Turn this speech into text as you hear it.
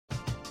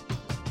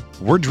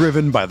We're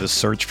driven by the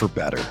search for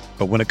better.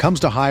 But when it comes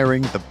to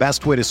hiring, the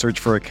best way to search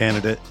for a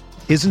candidate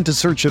isn't to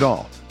search at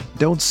all.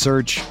 Don't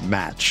search,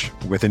 match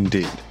with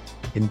Indeed.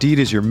 Indeed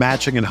is your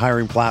matching and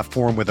hiring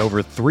platform with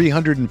over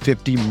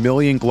 350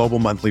 million global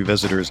monthly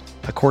visitors,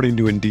 according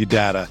to Indeed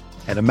data,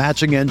 and a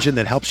matching engine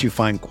that helps you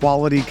find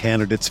quality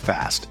candidates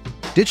fast.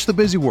 Ditch the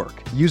busy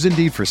work. Use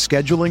Indeed for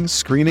scheduling,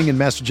 screening, and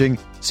messaging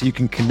so you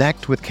can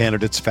connect with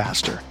candidates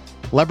faster.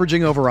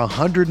 Leveraging over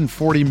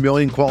 140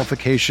 million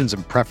qualifications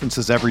and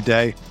preferences every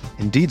day,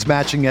 Indeed's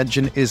matching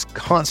engine is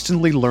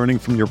constantly learning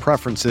from your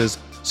preferences,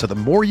 so the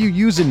more you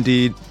use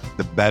Indeed,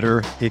 the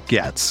better it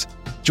gets.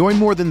 Join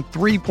more than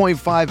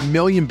 3.5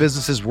 million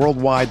businesses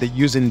worldwide that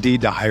use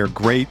Indeed to hire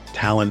great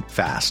talent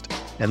fast.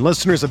 And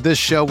listeners of this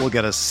show will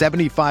get a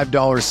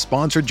 $75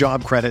 sponsored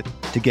job credit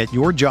to get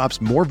your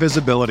jobs more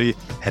visibility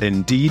at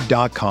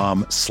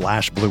Indeed.com/Blue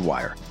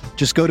Wire.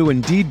 Just go to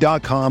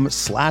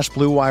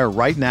Indeed.com/Blue Wire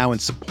right now and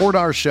support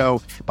our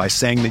show by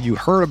saying that you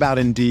heard about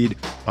Indeed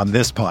on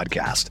this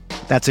podcast.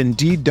 That's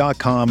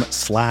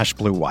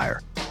Indeed.com/Blue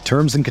Wire.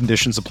 Terms and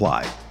conditions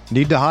apply.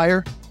 Need to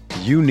hire?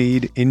 You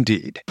need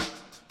Indeed.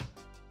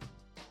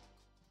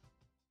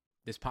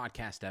 This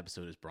podcast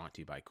episode is brought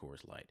to you by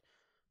Coors Light.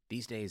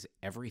 These days,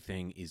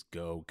 everything is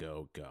go,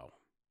 go, go.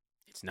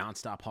 It's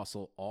nonstop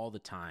hustle all the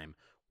time.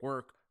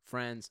 Work,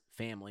 friends,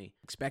 family,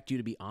 expect you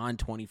to be on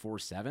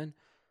 24/7.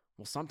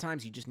 Well,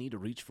 sometimes you just need to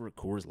reach for a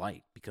Coors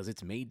Light because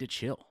it's made to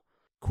chill.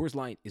 Coors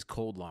Light is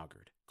cold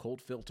lagered,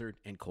 cold filtered,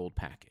 and cold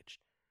packaged.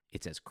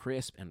 It's as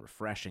crisp and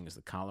refreshing as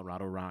the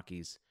Colorado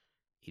Rockies.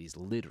 It is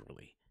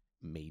literally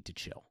made to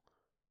chill.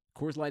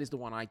 Coors Light is the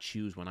one I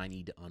choose when I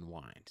need to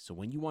unwind. So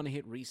when you want to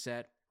hit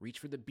reset, reach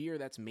for the beer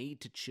that's made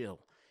to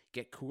chill.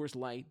 Get Coors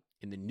Light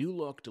in the new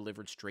look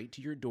delivered straight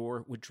to your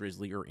door with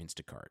Drizzly or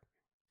Instacart.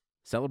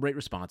 Celebrate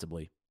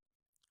responsibly.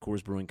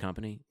 Coors Brewing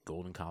Company,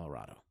 Golden,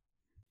 Colorado.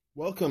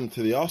 Welcome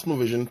to the Arsenal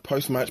Vision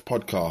post-match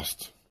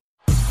podcast.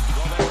 Well,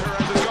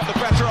 Perez has got the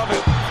better of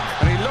it,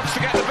 and he looks to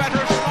get the better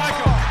of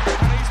Schmeichel,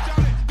 and he's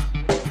done it.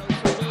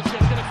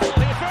 Wilshire's going to fall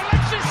here for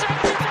Alexis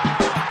Henry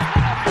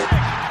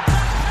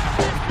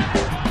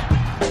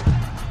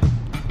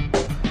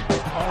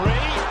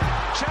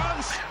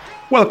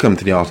chance. Welcome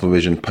to the Arsenal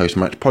Vision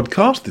post-match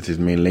podcast. This is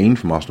me, Lean,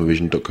 from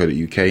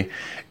arsenalvision.co.uk.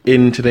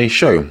 In today's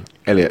show,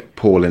 Elliot,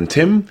 Paul and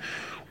Tim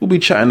will be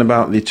chatting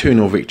about the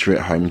 2-0 victory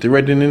at home to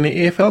Reading in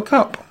the EFL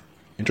Cup.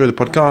 Enjoy the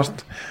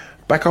podcast.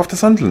 Back after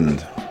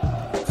Sunderland.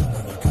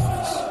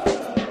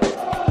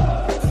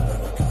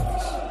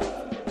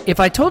 If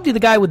I told you the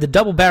guy with the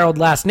double-barreled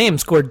last name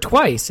scored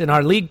twice in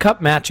our League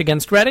Cup match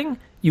against Reading,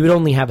 you would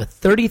only have a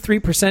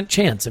 33%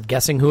 chance of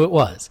guessing who it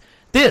was.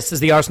 This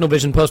is the Arsenal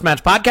Vision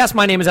post-match podcast.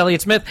 My name is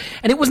Elliot Smith,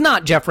 and it was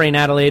not Jeff Rain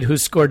Adelaide who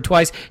scored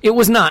twice. It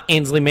was not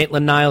Ainsley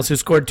Maitland-Niles who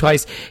scored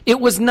twice. It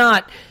was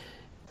not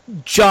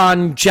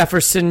John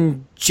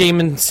Jefferson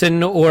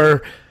Jamison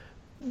or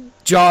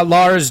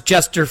Lars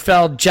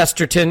Jesterfeld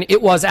Jesterton.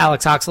 It was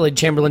Alex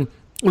Oxlade-Chamberlain.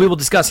 We will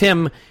discuss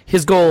him,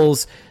 his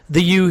goals,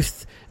 the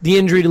youth, the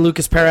injury to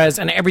Lucas Perez,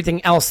 and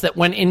everything else that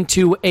went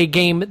into a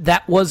game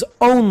that was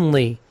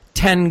only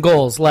 10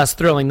 goals less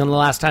thrilling than the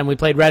last time we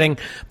played Reading.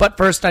 But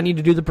first, I need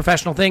to do the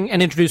professional thing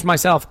and introduce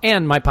myself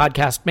and my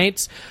podcast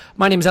mates.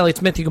 My name is Elliot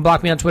Smith. You can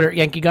block me on Twitter at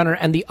Yankee Gunner,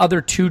 and the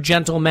other two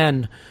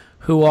gentlemen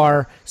who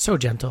are so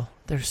gentle.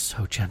 They're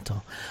so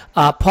gentle.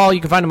 Paul, you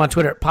can find him on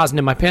Twitter at Pausing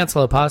in My Pants.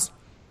 Hello, Pause.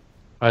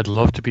 I'd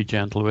love to be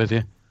gentle with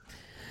you.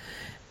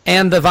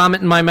 And the vomit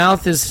in my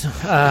mouth is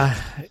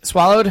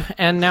swallowed.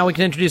 And now we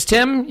can introduce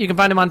Tim. You can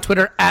find him on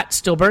Twitter at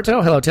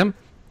Stilberto. Hello, Tim.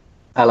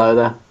 Hello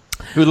there.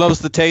 Who loves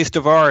the taste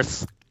of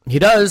arse? He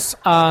does,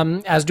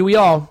 as do we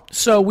all.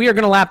 So we are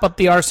going to lap up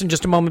the arse in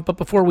just a moment. But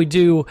before we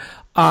do,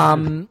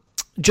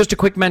 just a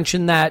quick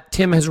mention that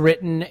Tim has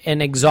written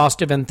an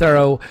exhaustive and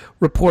thorough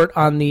report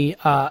on the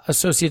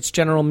Associates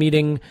General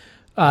Meeting,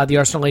 the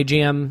Arsenal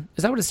AGM.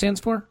 Is that what it stands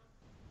for?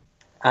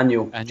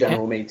 Annual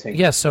General Meeting.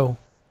 Yeah, so,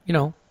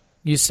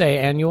 you say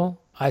annual,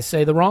 I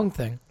say the wrong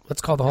thing.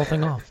 Let's call the whole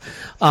thing off.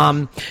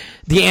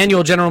 The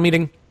annual General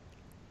Meeting,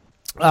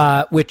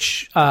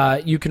 which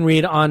you can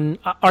read on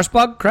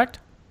Arsblog, correct?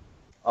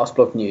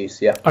 Arsblog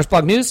News, yeah.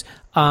 Arsblog News.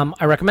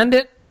 I recommend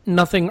it.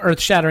 Nothing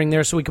earth-shattering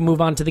there, so we can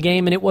move on to the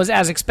game. And it was,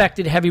 as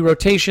expected, heavy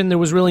rotation. There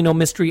was really no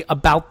mystery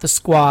about the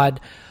squad.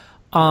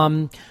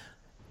 I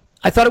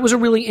thought it was a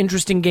really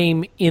interesting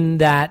game in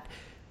that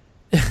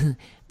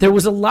there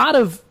was a lot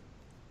of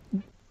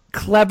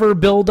clever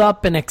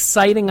build-up and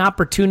exciting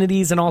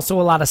opportunities and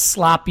also a lot of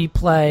sloppy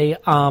play,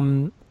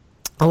 a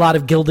lot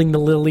of gilding the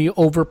lily,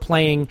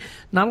 overplaying,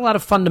 not a lot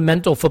of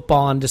fundamental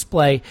football on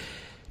display.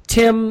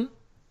 Tim,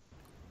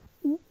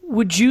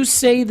 would you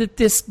say that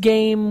this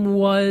game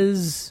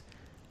was,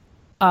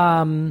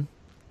 how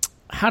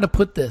to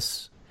put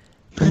this,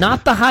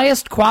 not the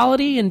highest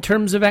quality in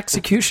terms of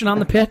execution on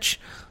the pitch?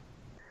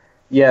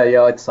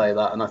 Yeah, I'd say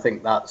that, and I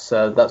think that's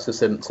a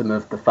symptom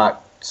of the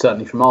fact,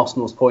 certainly from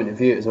Arsenal's point of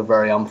view, it's a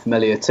very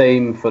unfamiliar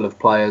team full of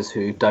players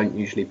who don't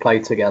usually play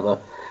together.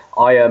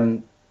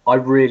 I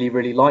really,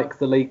 really like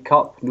the League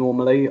Cup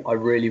normally. I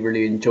really,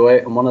 really enjoy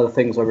it, and one of the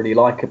things I really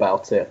like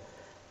about it,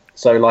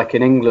 So like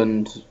in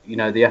England,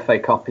 the FA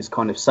Cup is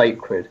kind of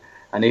sacred,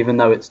 and even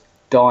though it's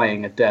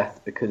dying a death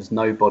because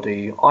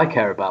I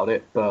care about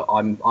it, but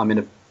I'm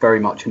very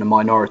much in a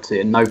minority,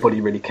 and nobody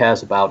really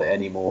cares about it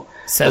anymore.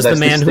 Says the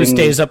man who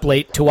stays up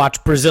late to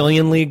watch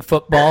Brazilian League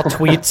football,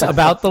 tweets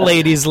about the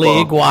Ladies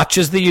League,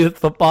 watches the youth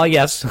football.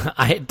 Yes,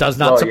 it does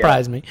not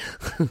surprise me.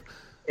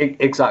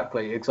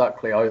 Exactly.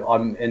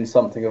 I'm in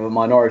something of a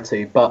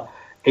minority, but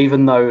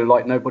even though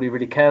nobody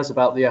really cares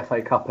about the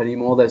FA Cup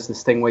anymore, there's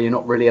this thing where you're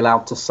not really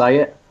allowed to say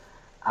it,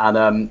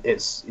 and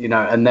it's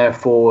and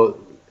therefore,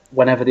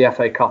 whenever the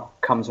FA Cup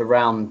comes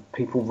around,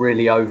 people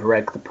really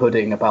over-egg the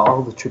pudding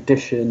about the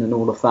tradition and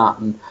all of that.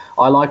 And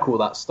I like all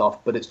that stuff,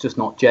 but it's just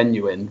not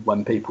genuine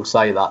when people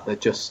say that. They're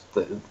just,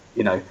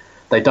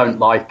 they don't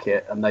like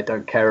it and they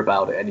don't care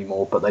about it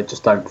anymore, but they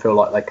just don't feel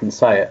like they can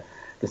say it.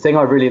 The thing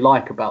I really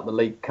like about the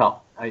League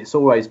Cup, it's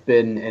always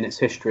been in its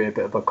history a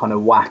bit of a kind of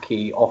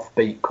wacky,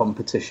 offbeat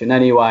competition.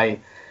 Anyway,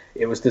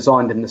 it was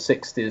designed in the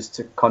 60s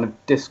to kind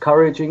of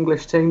discourage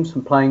English teams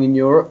from playing in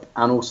Europe,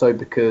 and also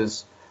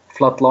because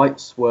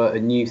floodlights were a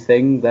new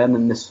thing then,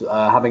 and this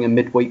having a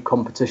midweek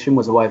competition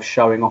was a way of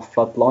showing off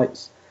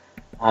floodlights.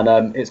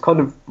 And it's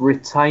kind of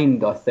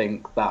retained, I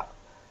think, that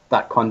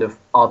kind of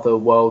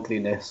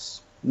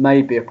otherworldliness,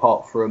 maybe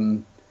apart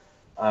from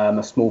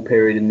a small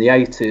period in the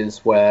 80s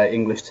where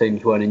English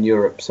teams weren't in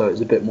Europe, so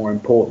it's a bit more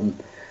important.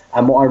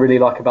 And what I really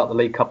like about the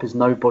League Cup is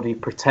nobody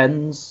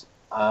pretends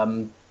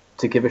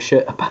to give a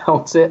shit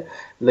about it,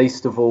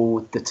 least of all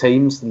the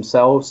teams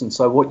themselves. And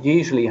so what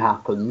usually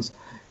happens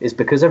is,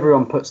 because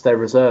everyone puts their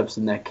reserves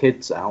and their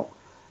kids out,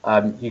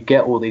 you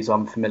get all these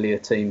unfamiliar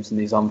teams and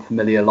these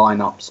unfamiliar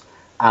lineups.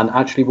 And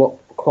actually what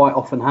quite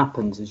often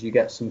happens is you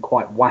get some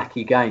quite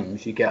wacky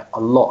games. You get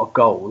a lot of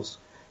goals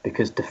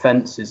because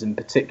defences in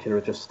particular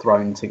are just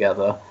thrown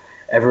together.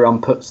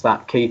 Everyone puts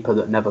that keeper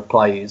that never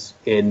plays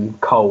in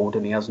cold,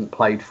 and he hasn't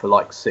played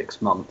for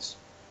 6 months.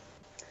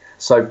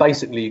 So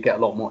basically you get a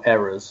lot more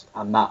errors,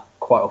 and that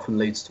quite often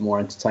leads to more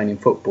entertaining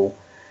football.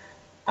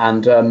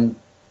 And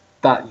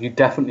that you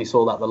definitely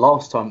saw that the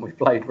last time we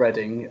played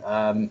Reading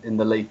in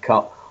the League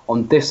Cup.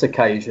 On this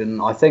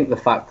occasion, I think the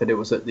fact that it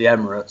was at the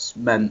Emirates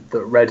meant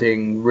that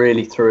Reading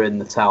really threw in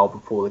the towel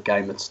before the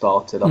game had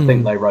started. I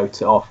think they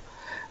wrote it off.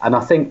 And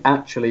I think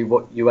actually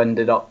what you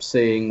ended up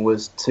seeing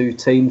was two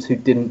teams who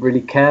didn't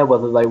really care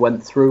whether they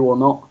went through or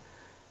not.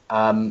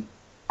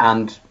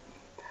 And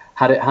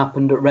had it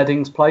happened at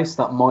Reading's place,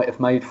 that might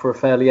have made for a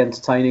fairly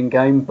entertaining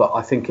game. But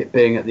I think it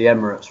being at the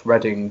Emirates,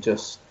 Reading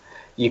just...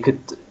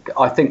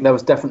 I think there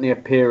was definitely a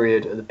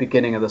period at the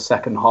beginning of the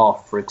second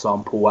half, for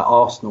example, where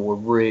Arsenal were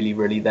really,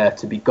 really there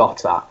to be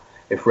got at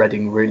if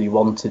Reading really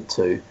wanted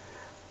to.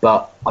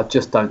 But I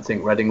just don't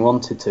think Reading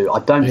wanted to. I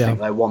don't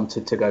think they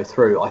wanted to go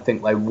through. I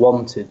think they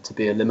wanted to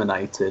be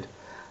eliminated.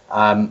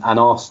 And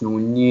Arsenal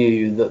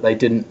knew that they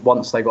didn't,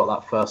 once they got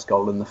that first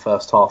goal in the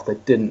first half, they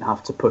didn't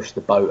have to push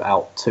the boat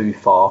out too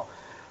far.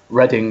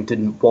 Reading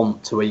didn't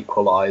want to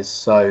equalise.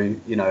 So,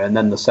 and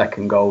then the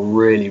second goal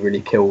really,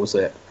 really kills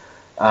it.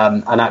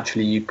 And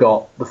actually you've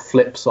got the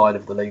flip side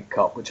of the League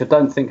Cup, which I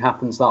don't think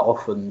happens that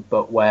often,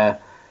 but where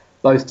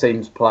both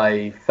teams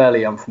play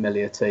fairly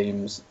unfamiliar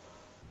teams.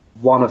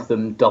 One of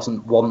them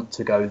doesn't want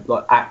to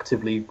go,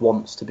 actively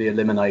wants to be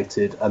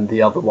eliminated, and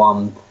the other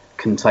one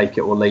can take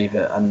it or leave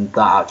it. And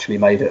that actually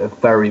made it a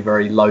very,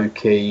 very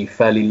low-key,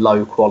 fairly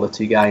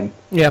low-quality game.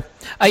 Yeah.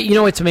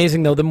 It's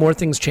amazing, though. The more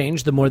things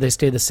change, the more they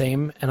stay the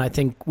same. And I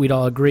think we'd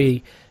all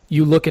agree.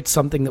 You look at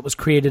something that was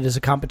created as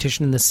a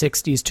competition in the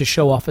 60s to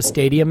show off a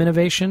stadium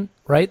innovation,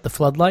 right? The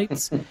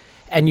floodlights.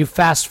 And you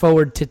fast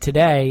forward to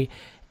today,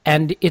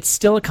 and it's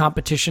still a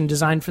competition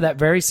designed for that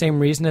very same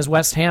reason as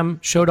West Ham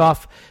showed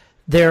off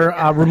their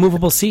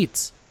removable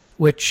seats,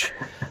 which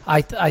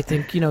I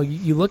think,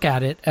 you look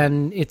at it,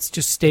 and it's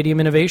just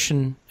stadium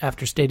innovation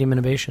after stadium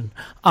innovation.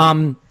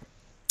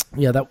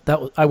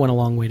 That I went a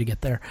long way to get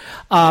there.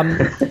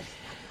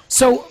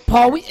 So,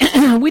 Paul,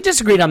 we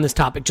disagreed on this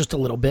topic just a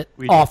little bit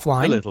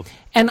offline. A little.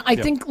 And I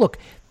think, look,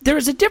 there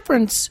is a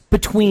difference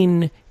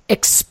between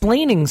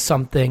explaining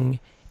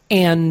something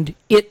and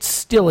it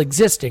still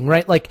existing,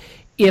 right? Like,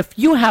 if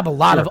you have a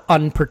lot of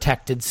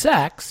unprotected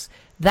sex,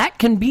 that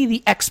can be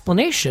the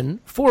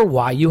explanation for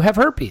why you have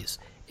herpes.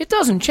 It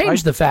doesn't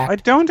change the fact I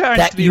don't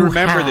actually that you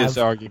remember have this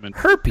argument.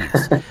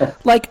 Herpes.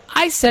 Like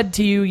I said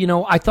to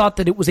you, I thought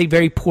that it was a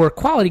very poor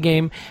quality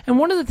game. And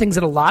one of the things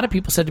that a lot of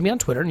people said to me on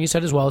Twitter, and you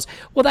said as well, is,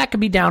 well, that could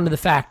be down to the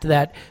fact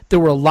that there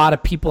were a lot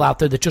of people out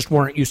there that just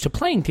weren't used to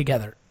playing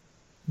together.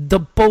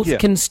 Both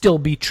can still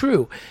be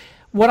true.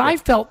 What I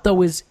felt,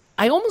 though, is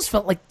I almost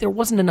felt like there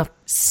wasn't enough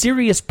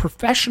serious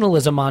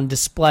professionalism on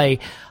display.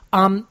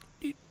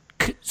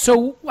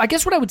 So I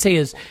guess what I would say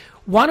is,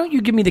 why don't you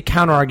give me the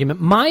counter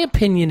argument? My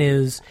opinion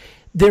is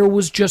there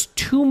was just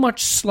too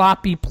much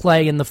sloppy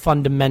play in the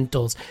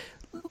fundamentals.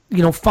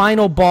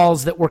 Final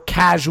balls that were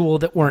casual,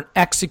 that weren't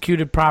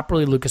executed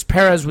properly. Lucas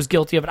Perez was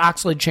guilty of it.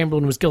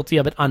 Oxlade-Chamberlain was guilty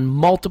of it on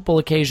multiple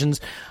occasions.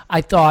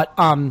 I thought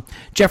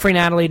Jeffrey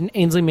Adelaide and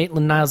Ainsley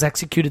Maitland-Niles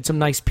executed some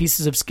nice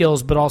pieces of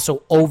skills, but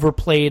also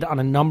overplayed on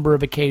a number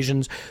of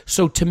occasions.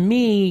 So to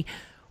me,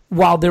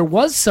 while there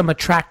was some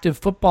attractive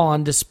football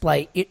on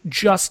display, it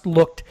just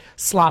looked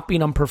sloppy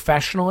and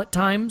unprofessional at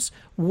times.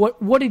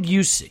 What did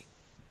you see?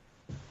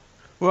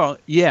 Well,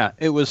 yeah,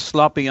 it was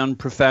sloppy,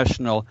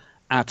 unprofessional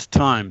at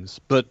times.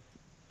 But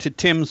to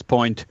Tim's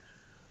point,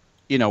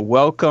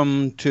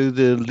 welcome to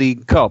the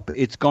League Cup.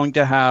 It's going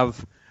to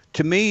have,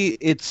 to me,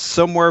 it's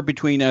somewhere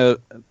between a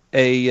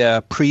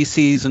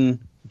preseason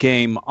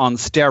game on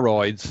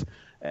steroids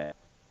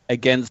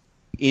against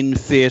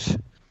in-fit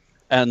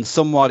and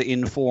somewhat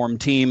informed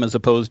team, as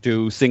opposed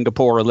to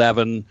Singapore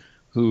 11,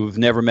 who've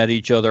never met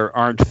each other,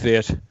 aren't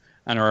fit,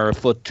 and are a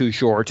foot too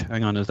short.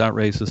 Hang on, is that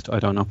racist? I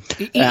don't know.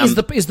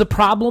 Is the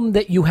problem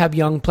that you have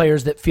young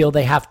players that feel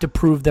they have to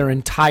prove their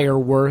entire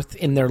worth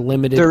in their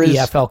limited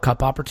EFL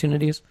Cup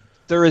opportunities?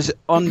 There is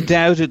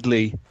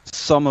undoubtedly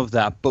some of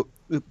that, but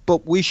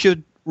we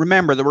should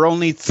remember there were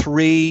only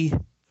 3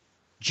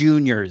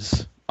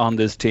 juniors on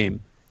this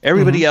team.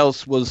 Everybody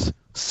else was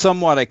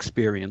somewhat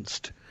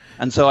experienced.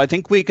 And so I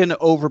think we can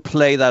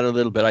overplay that a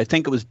little bit. I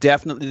think it was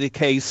definitely the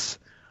case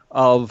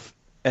of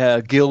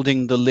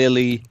gilding the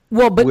lily.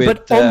 Well,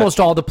 but almost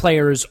all the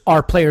players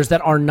are players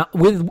that are not,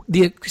 with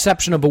the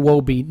exception of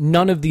Iwobi,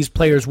 none of these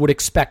players would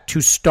expect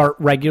to start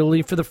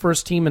regularly for the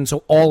first team, and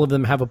so all of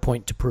them have a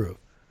point to prove.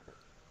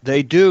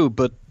 They do,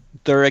 but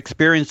they're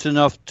experienced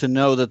enough to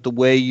know that the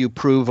way you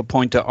prove a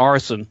point to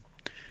arson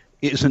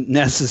isn't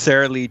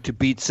necessarily to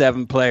beat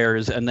 7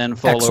 players and then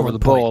fall over the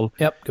ball.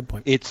 Yep, good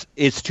point.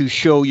 It's to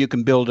show you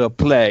can build up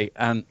play,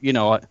 and we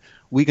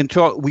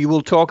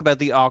will talk about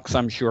the Ox,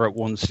 I'm sure,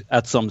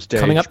 at some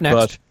stage. Coming up next.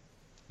 But,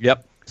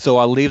 yep. So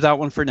I'll leave that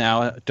one for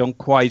now. I don't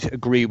quite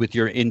agree with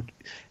your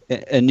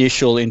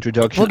initial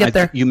introduction. We'll get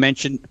there. You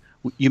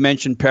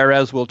mentioned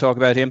Perez. We'll talk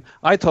about him.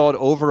 I thought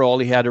overall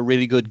he had a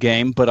really good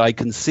game, but I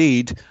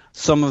concede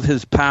some of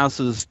his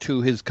passes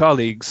to his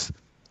colleagues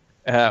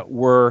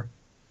were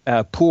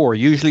poor,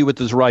 usually with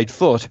his right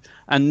foot,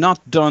 and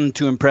not done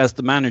to impress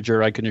the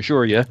manager, I can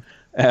assure you.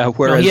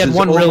 Whereas he had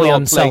one really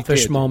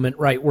unselfish did. moment,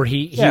 right, where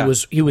he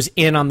was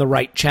in on the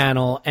right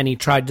channel and he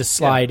tried to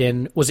slide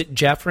in. Was it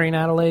Jeffrey in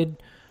Adelaide?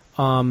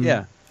 And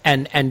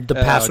the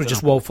pass was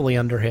just woefully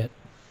underhit.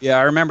 Yeah,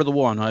 I remember the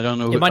one. I don't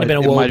know. It might have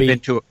been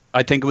Iwobi.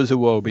 I think it was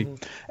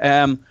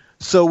Iwobi.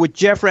 So with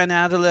Jeffrey and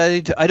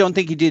Adelaide, I don't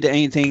think he did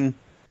anything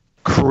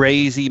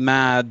crazy,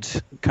 mad,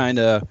 kind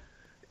of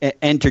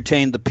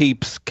entertain the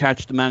peeps,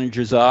 catch the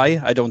manager's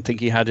eye. I don't think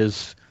he had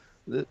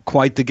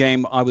quite the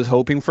game I was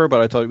hoping for,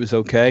 but I thought it was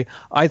okay.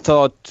 I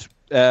thought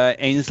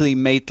Ainsley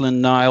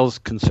Maitland-Niles,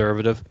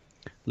 conservative,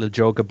 the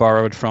joke I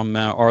borrowed from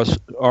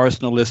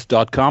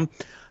Arsenalist.com.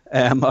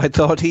 I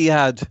thought he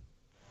had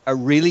a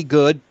really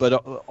good, but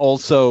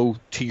also,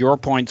 to your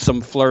point,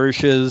 some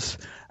flourishes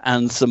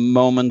and some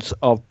moments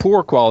of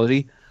poor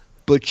quality,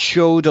 but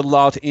showed a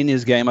lot in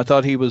his game. I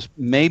thought he was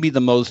maybe the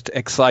most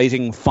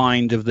exciting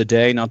find of the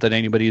day. Not that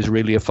anybody is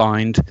really a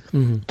find.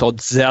 Thought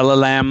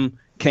Zelalem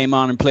came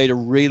on and played a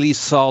really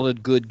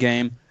solid, good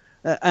game.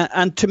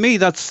 And to me,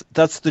 that's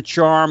the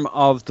charm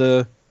of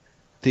the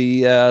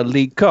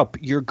League Cup.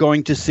 You're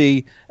going to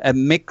see a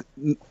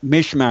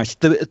mishmash.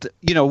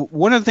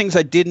 One of the things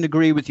I didn't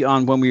agree with you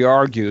on when we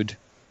argued,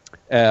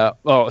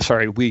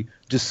 we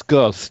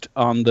discussed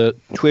on the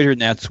Twitter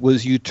nets,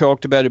 was you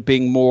talked about it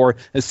being more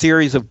a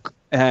series of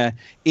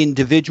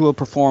individual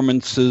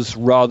performances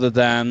rather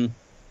than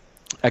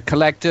a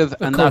collective.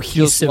 A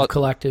cohesive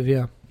collective,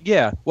 yeah.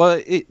 Yeah,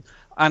 well,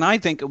 and I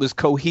think it was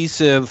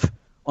cohesive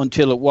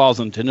until it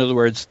wasn't. In other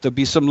words, there'd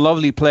be some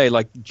lovely play,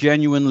 like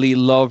genuinely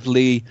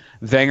lovely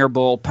Wenger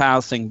ball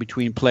passing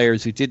between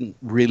players who didn't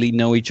really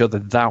know each other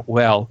that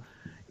well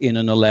in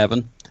an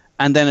 11.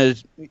 And then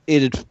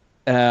it'd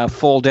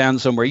fall down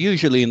somewhere,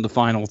 usually in the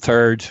final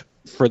third,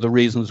 for the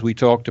reasons we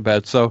talked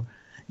about. So,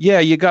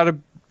 yeah, you got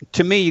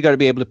to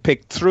be able to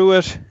pick through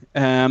it.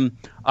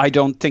 I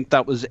don't think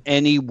that was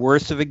any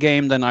worse of a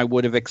game than I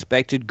would have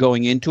expected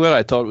going into it.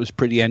 I thought it was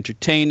pretty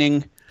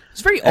entertaining.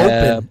 It's very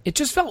open. It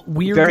just felt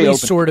weirdly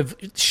sort of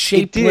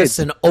shapeless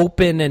and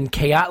open and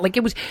chaotic. Like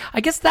it was,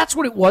 I guess that's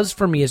what it was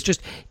for me. It's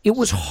just, it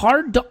was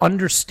hard to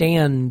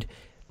understand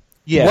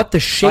what the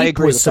shape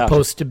was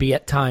supposed to be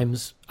at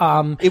times.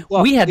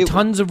 We had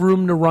tons of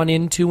room to run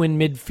into in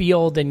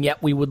midfield, and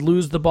yet we would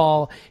lose the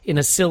ball in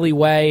a silly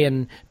way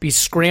and be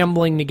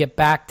scrambling to get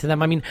back to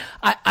them. I mean,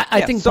 I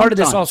think part of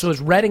this also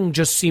is Reading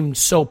just seemed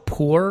so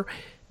poor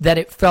that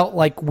it felt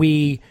like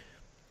we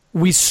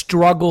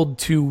struggled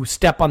to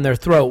step on their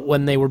throat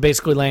when they were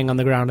basically laying on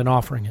the ground and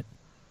offering it.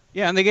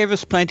 Yeah, and they gave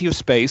us plenty of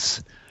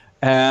space.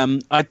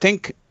 I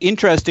think,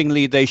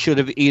 interestingly, they should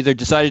have either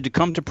decided to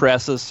come to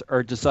press us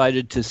or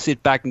decided to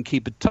sit back and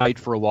keep it tight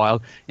for a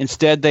while.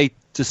 Instead, they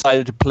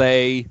decided to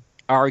play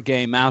our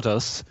game at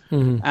us,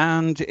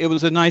 and it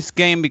was a nice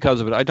game because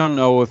of it. I don't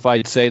know if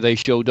I'd say they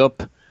showed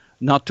up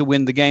not to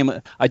win the game.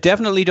 I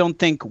definitely don't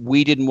think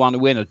we didn't want to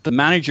win it. The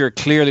manager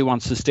clearly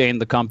wants to stay in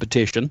the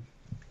competition.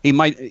 He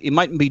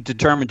mightn't be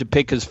determined to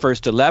pick his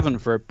first 11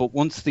 for it, but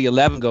once the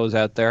 11 goes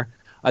out there,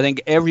 I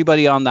think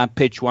everybody on that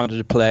pitch wanted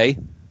to play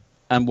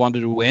and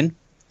wanted to win.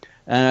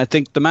 And I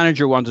think the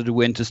manager wanted to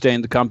win to stay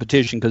in the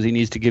competition because he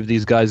needs to give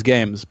these guys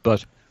games.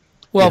 But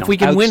well, if we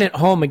can win at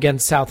home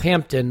against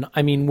Southampton,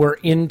 I mean, we're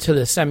into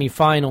the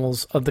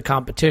semifinals of the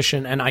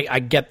competition, and I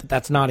get that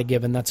that's not a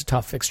given. That's a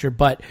tough fixture.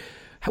 But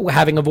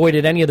having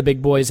avoided any of the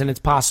big boys, and it's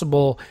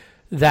possible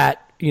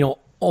that,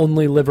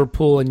 only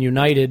Liverpool and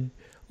United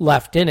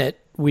left in it,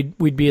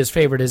 we'd be as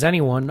favored as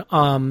anyone.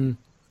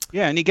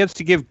 Yeah, and he gets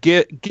to give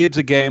Gibbs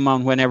a game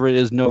on whenever it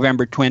is,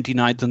 November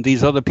 29th, and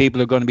these other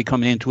people are going to be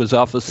coming into his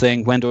office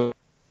saying, when do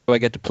I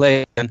get to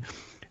play?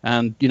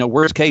 And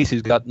worst case,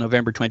 he's got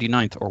November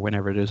 29th or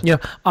whenever it is. Yeah.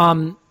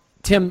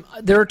 Tim,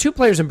 there are two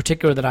players in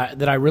particular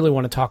that I really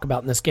want to talk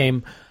about in this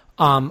game.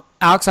 Alex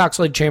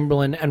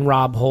Oxlade-Chamberlain and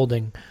Rob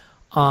Holding.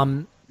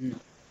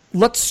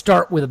 Let's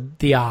start with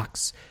the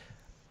Ox.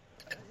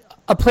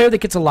 A player that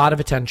gets a lot of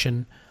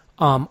attention,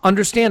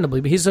 understandably,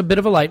 but he's a bit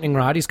of a lightning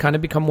rod. He's kind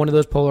of become one of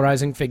those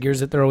polarizing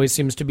figures that there always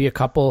seems to be a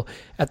couple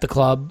at the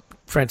club.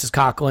 Francis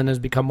Coquelin has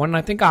become one, and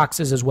I think Ox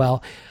is as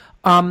well.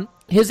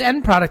 His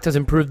end product has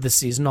improved this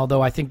season,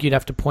 although I think you'd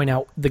have to point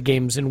out the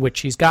games in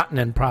which he's gotten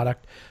end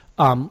product,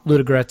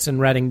 Ludogorets and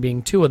Reading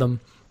being two of them.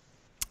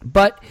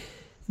 But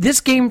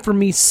this game, for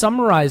me,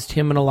 summarized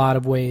him in a lot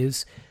of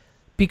ways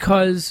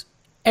because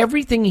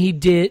everything he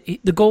did,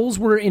 the goals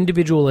were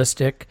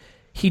individualistic.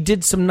 He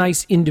did some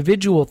nice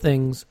individual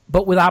things,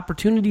 but with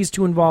opportunities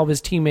to involve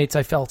his teammates,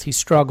 I felt he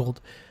struggled.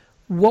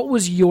 What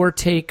was your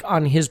take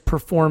on his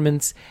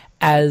performance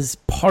as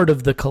part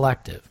of the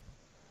collective?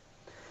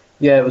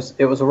 Yeah,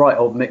 it was a right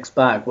old mixed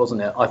bag,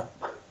 wasn't it?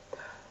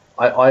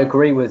 I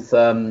agree with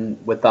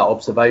that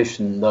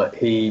observation that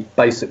he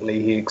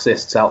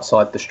exists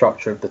outside the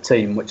structure of the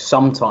team, which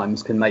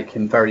sometimes can make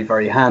him very,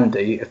 very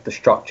handy if the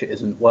structure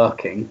isn't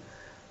working.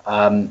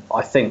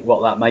 I think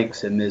what that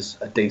makes him is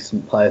a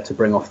decent player to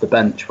bring off the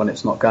bench when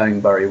it's not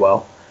going very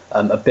well,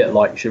 a bit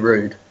like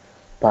Giroud,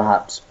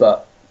 perhaps.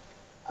 But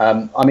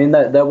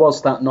there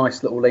was that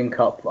nice little link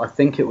up. I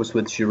think it was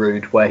with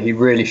Giroud where he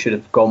really should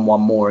have gone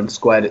one more and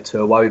squared it to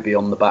Iwobi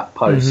on the back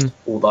post.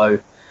 Mm-hmm. Although,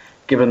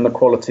 given the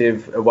quality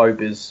of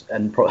Iwobi's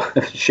and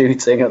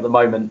shooting at the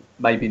moment,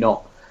 maybe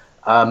not.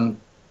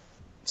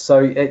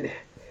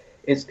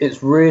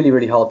 It's really,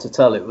 really hard to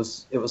tell. It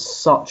was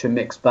such a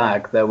mixed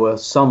bag. There were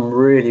some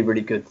really,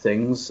 really good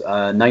things,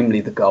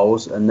 namely the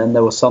goals, and then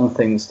there were some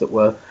things that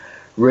were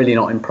really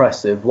not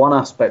impressive. One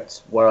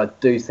aspect where I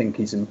do think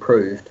he's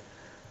improved,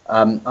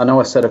 I know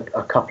I said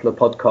a couple of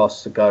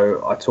podcasts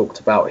ago, I talked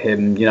about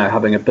him,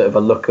 having a bit of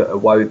a look at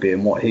Iwobi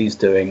and what he's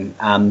doing,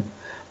 and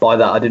by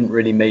that I didn't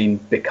really mean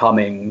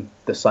becoming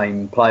the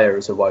same player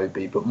as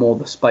Iwobi, but more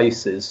the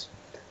spaces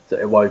that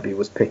Iwobi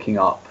was picking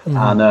up.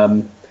 And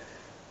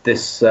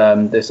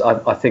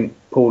I think,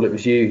 Paul, it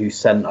was you who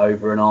sent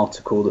over an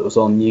article that was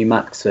on New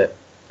Maxit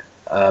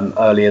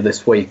earlier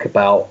this week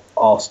about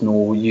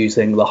Arsenal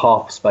using the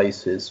half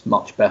spaces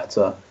much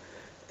better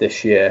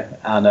this year.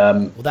 And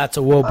well, that's a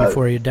Iwobi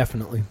for you,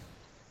 definitely.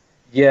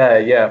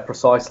 Yeah,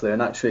 precisely.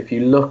 And actually, if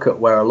you look at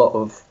where a lot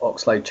of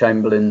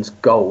Oxlade-Chamberlain's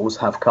goals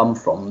have come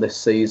from this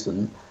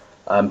season,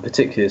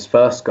 particularly his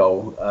first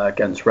goal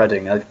against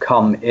Reading, have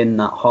come in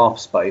that half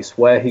space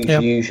where he's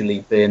usually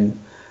been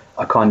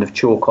a kind of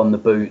chalk on the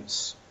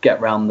boots, get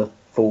round the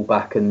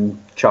fullback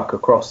and chuck a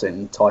cross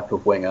in type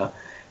of winger.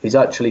 He's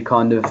actually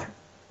kind of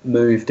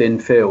moved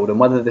infield, and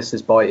whether this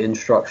is by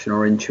instruction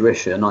or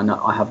intuition,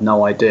 I have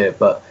no idea,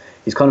 but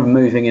he's kind of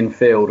moving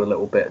infield a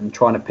little bit and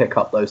trying to pick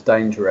up those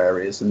danger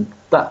areas, and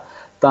that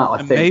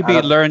I think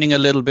maybe learning a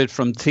little bit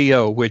from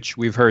Theo, which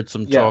we've heard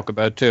some talk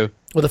about too.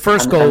 Well, the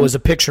first goal was a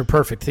picture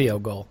perfect Theo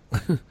goal.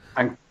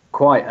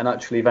 And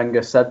actually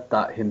Wenger said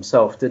that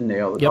himself, didn't he?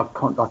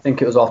 Yep. I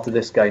think it was after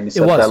this game. He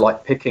said they're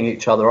like picking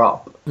each other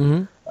up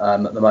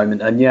at the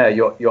moment. And yeah,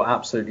 you're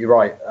absolutely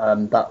right.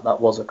 That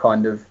was a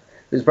kind of,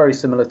 it was very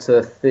similar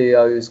to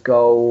Theo's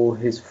goal,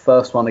 his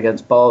first one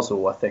against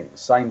Basel, I think.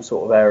 Same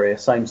sort of area,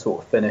 same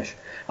sort of finish.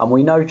 And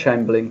we know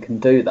Chamberlain can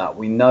do that.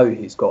 We know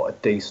he's got a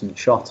decent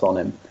shot on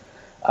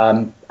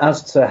him.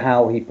 As to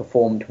how he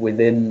performed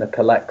within the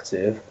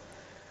collective,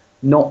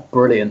 not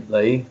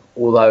brilliantly,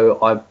 although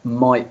I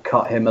might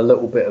cut him a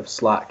little bit of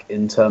slack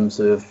in terms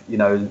of,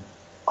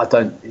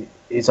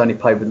 he's only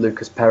played with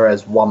Lucas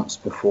Perez once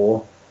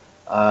before,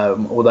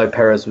 although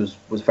Perez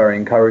was very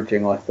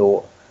encouraging, I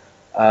thought.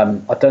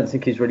 I don't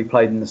think he's really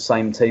played in the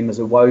same team as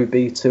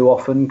Iwobi too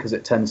often, because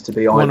it tends to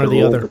be either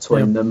or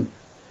between them.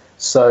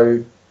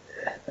 So,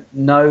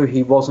 no,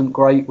 he wasn't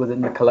great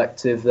within the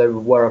collective. There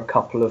were a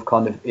couple of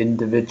kind of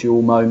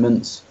individual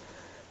moments.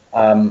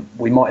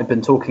 We might have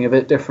been talking a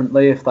bit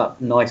differently if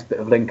that nice bit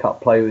of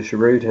link-up play with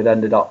Giroud had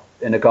ended up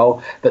in a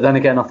goal. But then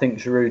again, I think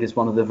Giroud is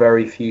one of the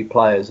very few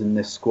players in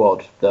this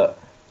squad that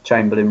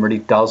Chamberlain really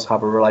does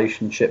have a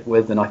relationship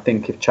with. And I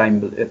think if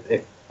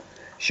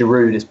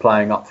Giroud is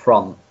playing up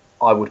front,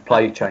 I would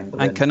play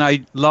Chamberlain. And can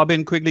I lob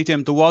in quickly,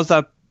 Tim? There was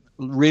that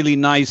really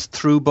nice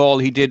through ball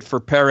he did for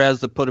Perez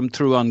that put him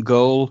through on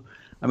goal.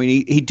 I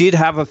mean, he did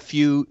have a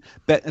few,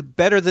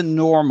 better than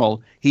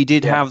normal. He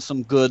did have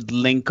some good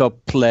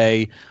link-up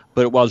play,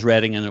 but it was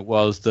Reading and it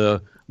was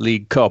the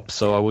League Cup,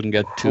 so I wouldn't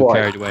get too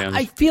carried away on it.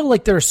 I feel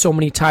like there are so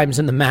many times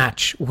in the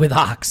match with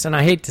Ox, and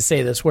I hate to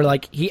say this, where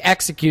like he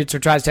executes or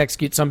tries to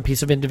execute some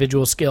piece of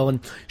individual skill and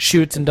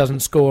shoots and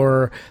doesn't score,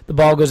 or the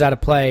ball goes out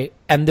of play,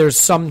 and there's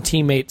some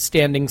teammate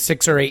standing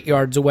 6 or 8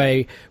 yards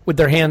away with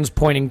their hands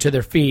pointing to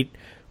their feet,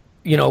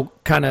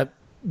 kind of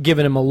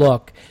giving him a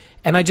look.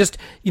 And I just,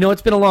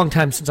 it's been a long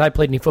time since I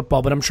played any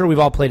football, but I'm sure we've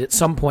all played at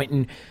some point,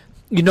 and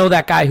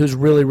that guy who's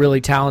really,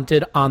 really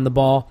talented on the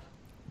ball,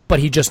 but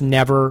he just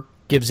never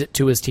gives it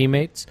to his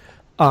teammates.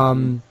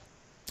 I'm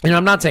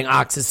not saying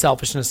Ox is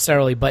selfish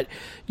necessarily, but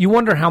you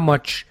wonder how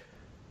much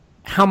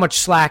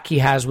slack he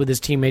has with his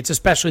teammates,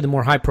 especially the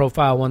more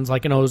high-profile ones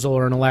like an Ozil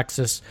or an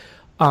Alexis,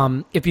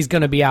 if he's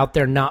going to be out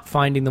there not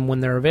finding them when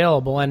they're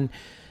available. And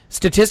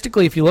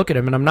statistically, if you look at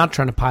him, and I'm not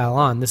trying to pile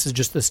on, this is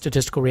just the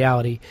statistical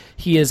reality,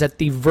 he is at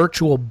the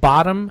virtual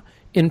bottom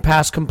in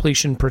pass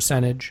completion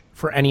percentage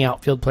for any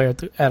outfield player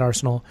at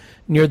Arsenal,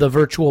 near the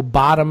virtual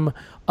bottom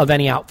of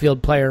any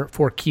outfield player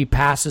for key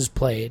passes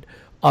played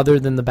other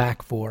than the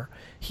back four.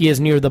 He is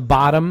near the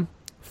bottom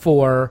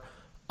for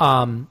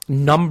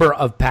number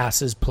of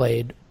passes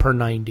played per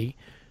 90,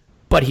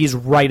 but he's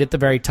right at the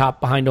very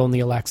top behind only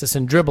Alexis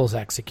and dribbles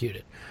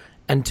executed.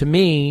 And to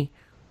me,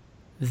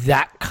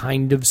 that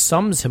kind of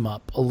sums him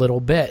up a little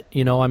bit.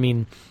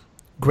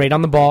 Great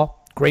on the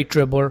ball, great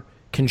dribbler,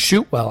 can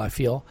shoot well, I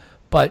feel,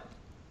 but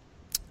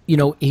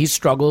he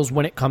struggles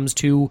when it comes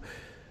to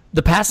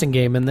the passing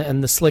game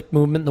and the slick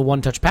movement and the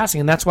one-touch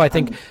passing. And that's why I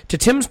think, to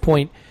Tim's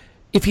point,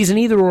 if he's an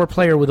either-or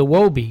player with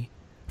Iwobi,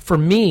 for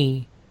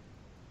me,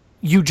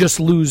 you just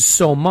lose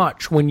so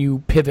much when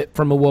you pivot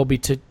from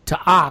Iwobi to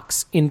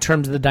Ox in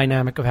terms of the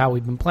dynamic of how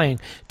we've been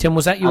playing. Tim,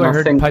 was that you? I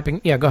heard piping.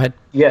 Yeah, go ahead.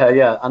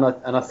 Yeah.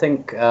 And I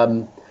think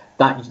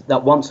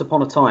that once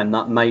upon a time,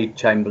 that made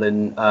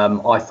Chamberlain,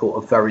 I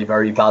thought, a very,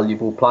 very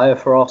valuable player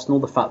for Arsenal.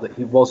 The fact that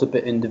he was a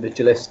bit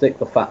individualistic,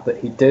 the fact that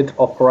he did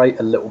operate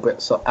a little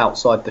bit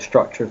outside the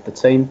structure of the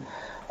team.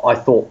 I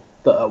thought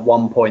that at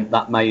one point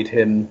that made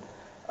him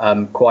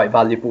quite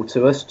valuable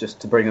to us, just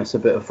to bring us a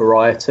bit of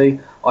variety.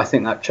 I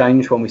think that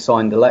changed when we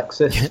signed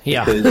Alexis,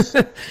 because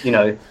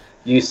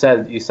you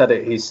said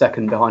it. He's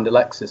second behind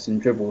Alexis in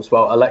dribbles.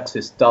 Well,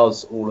 Alexis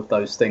does all of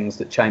those things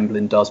that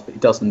Chamberlain does, but he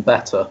does them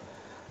better.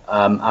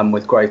 And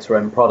with greater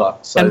end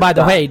products. So and by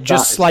the way,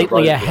 just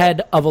slightly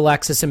ahead of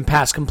Alexis in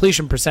pass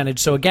completion percentage.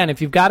 So again,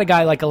 if you've got a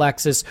guy like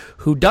Alexis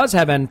who does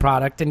have end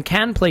product and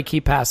can play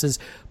key passes,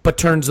 but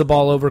turns the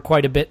ball over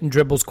quite a bit and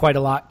dribbles quite a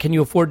lot, can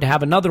you afford to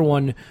have another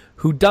one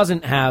who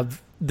doesn't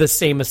have the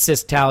same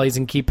assist tallies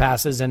and key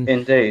passes? And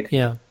indeed,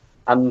 yeah.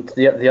 And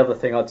the other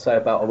thing I'd say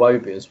about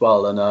Iwobi as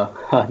well, and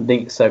a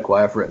neat segue,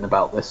 I've written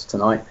about this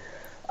tonight.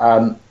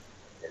 Iwobi,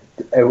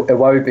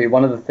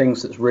 one of the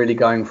things that's really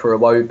going for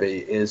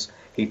Iwobi is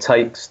he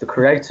takes the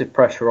creative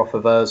pressure off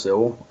of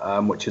Ozil,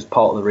 which is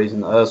part of the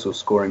reason that Ozil's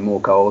scoring more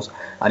goals,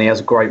 and he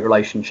has a great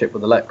relationship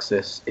with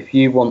Alexis. If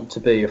you want to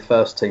be a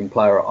first-team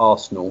player at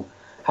Arsenal,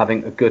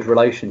 having a good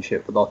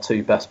relationship with our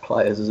two best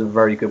players is a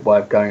very good way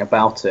of going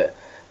about it.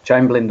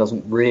 Chamberlain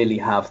doesn't really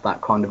have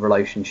that kind of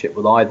relationship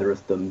with either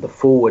of them. The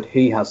forward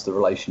he has the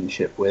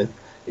relationship with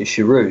is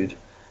Giroud.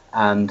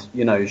 And,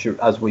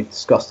 as we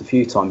discussed a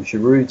few times,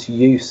 Giroud's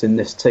use in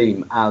this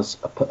team as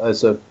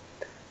a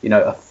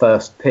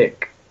first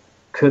pick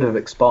could have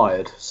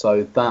expired,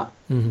 so that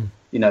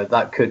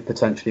that could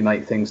potentially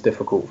make things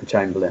difficult for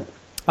Chamberlain.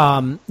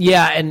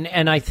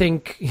 And I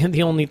think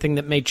the only thing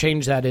that may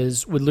change that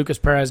is with Lucas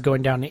Perez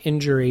going down to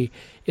injury,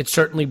 it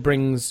certainly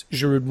brings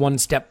Giroud one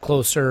step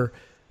closer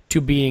to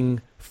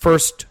being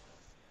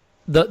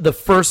the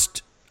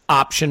first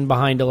option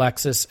behind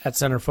Alexis at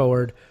center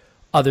forward,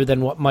 other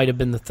than what might have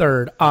been the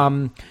third.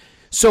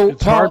 So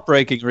it's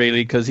heartbreaking,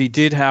 really, because he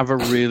did have a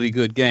really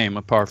good game,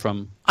 apart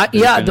from...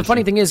 the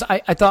funny thing is,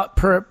 I thought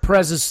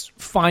Perez's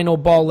final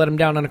ball let him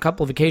down on a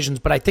couple of occasions,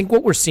 but I think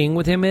what we're seeing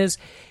with him is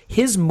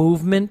his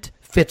movement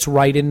fits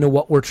right into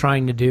what we're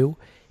trying to do.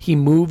 He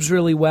moves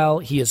really well.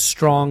 He is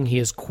strong. He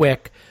is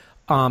quick.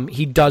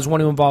 He does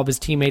want to involve his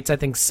teammates. I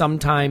think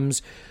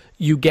sometimes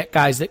you get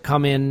guys that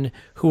come in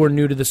who are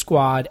new to the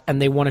squad,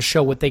 and they want to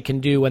show what they can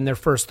do, and their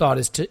first thought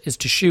is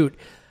to shoot.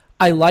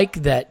 I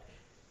like that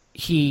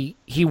he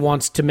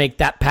wants to make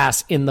that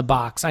pass in the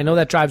box. I know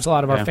that drives a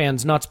lot of our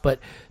fans nuts, but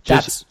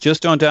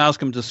just don't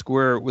ask him to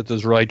square with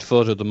his right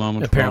foot at the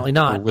moment. Apparently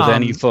not. Or with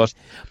any foot.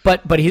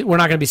 But we're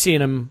not going to be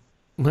seeing him.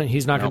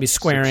 He's not going to be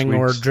squaring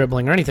or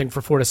dribbling or anything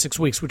for 4 to 6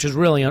 weeks, which is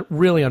really,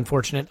 really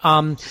unfortunate.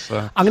 I'm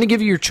going to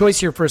give you your choice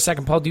here for a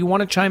second, Paul. Do you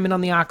want to chime in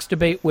on the Ox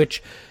debate,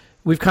 which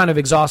we've kind of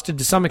exhausted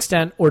to some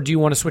extent, or do you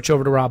want to switch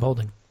over to Rob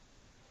Holding?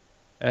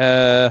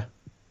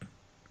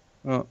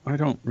 Well, I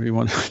don't really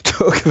want to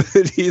talk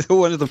about either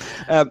one of them.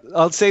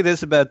 I'll say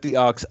this about the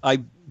Ox. I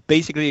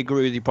basically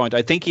agree with your point.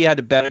 I think he had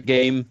a better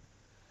game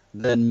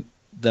than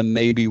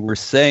maybe we're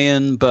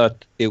saying,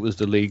 but it was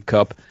the League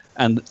Cup.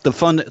 And the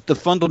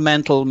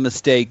fundamental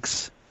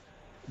mistakes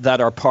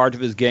that are part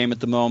of his game at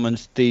the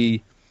moment,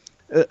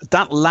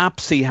 that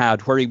lapse he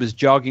had where he was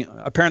jogging.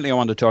 Apparently I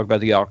want to talk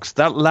about the Ox.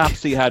 That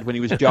lapse he had when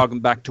he was jogging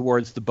back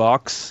towards the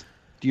box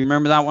Do you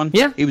remember that one?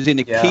 Yeah. He was in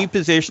a key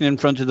position in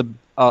front of the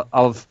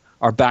of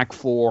our back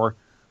four.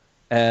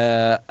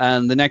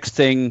 And the next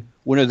thing,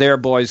 one of their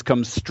boys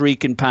comes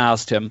streaking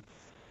past him,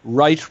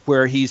 right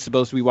where he's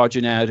supposed to be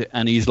watching out,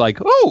 and he's like,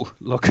 "Oh,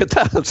 look at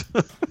that!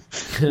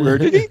 Where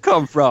did he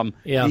come from?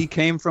 Yeah. He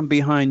came from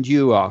behind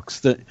you,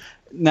 Ox."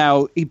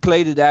 Now, he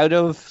played it out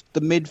of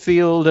the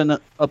midfield and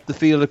up the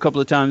field a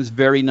couple of times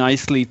very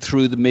nicely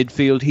through the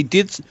midfield. He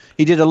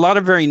did a lot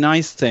of very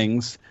nice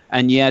things,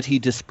 and yet he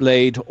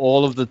displayed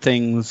all of the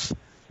things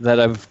that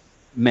have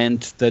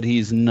meant that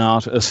he's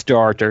not a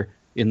starter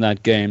in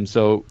that game.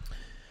 So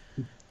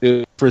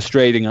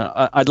frustrating.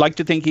 I'd like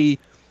to think he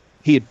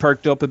had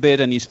perked up a bit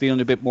and he's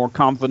feeling a bit more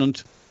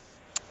confident.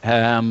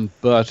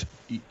 But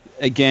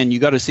again, you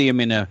got to see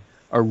him in a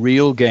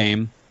real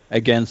game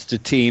against a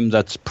team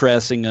that's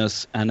pressing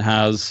us and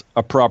has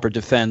a proper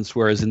defense,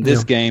 whereas in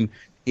this game,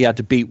 he had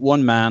to beat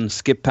one man,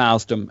 skip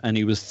past him, and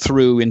he was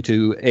through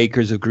into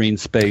acres of green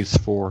space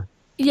for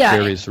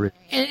various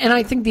reasons. And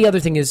I think the other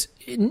thing is,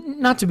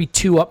 not to be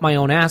too up my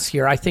own ass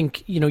here, I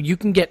think, you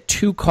can get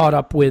too caught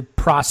up with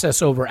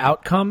process over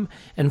outcome,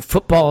 and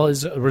football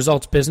is a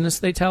results business,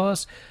 they tell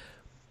us.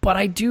 But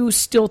I do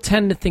still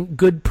tend to think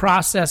good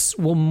process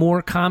will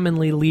more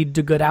commonly lead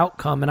to good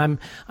outcome, and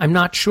I'm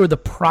not sure the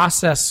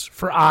process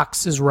for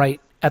Ox is right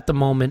at the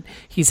moment.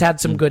 He's had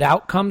some good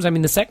outcomes. I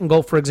mean, the second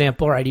goal, for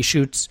example, right? He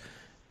shoots,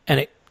 and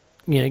it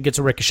gets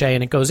a ricochet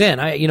and it goes in.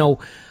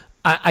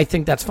 I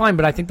think that's fine,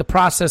 but I think the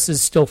process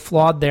is still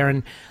flawed there,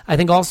 and I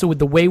think also with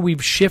the way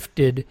we've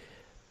shifted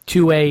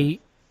to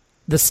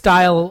the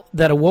style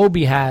that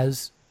Iwobi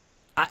has,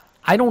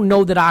 I don't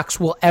know that Ox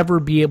will ever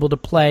be able to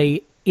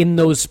play in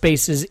those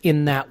spaces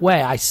in that way.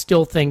 I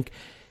still think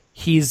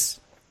he's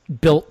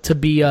built to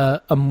be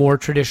a more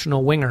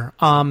traditional winger.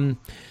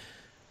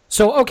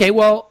 Okay,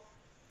 well,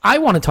 I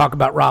want to talk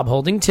about Rob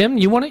Holding. Tim,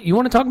 you want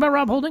to talk about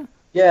Rob Holding?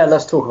 Yeah,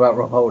 let's talk about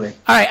Rob Holding.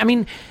 All right, I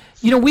mean,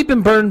 we've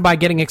been burned by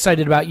getting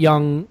excited about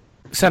young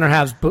center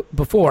halves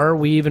before.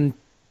 We even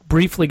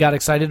briefly got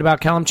excited about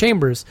Callum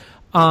Chambers,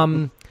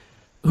 who,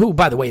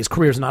 by the way, his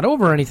career's not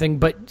over or anything,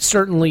 but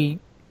certainly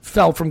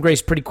fell from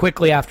grace pretty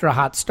quickly after a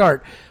hot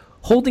start.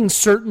 Holding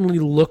certainly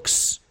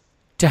looks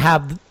to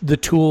have the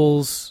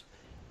tools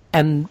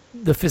and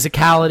the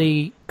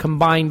physicality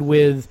combined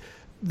with,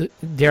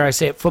 dare I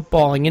say it,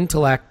 footballing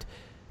intellect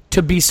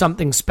to be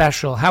something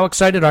special. How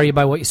excited are you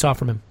by what you saw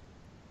from him?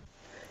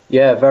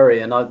 Yeah,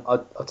 very. And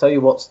I'll tell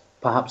you what's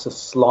perhaps a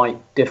slight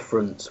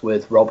difference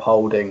with Rob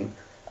Holding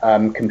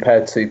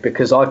compared to,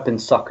 because I've been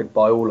suckered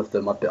by all of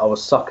them. I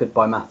was suckered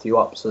by Matthew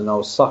Upson. I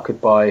was suckered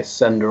by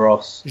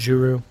Senderos.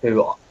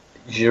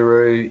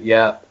 Giroud,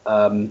 yeah.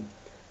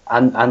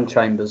 And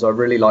Chambers. I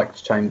really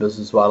liked Chambers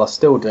as well. I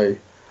still do.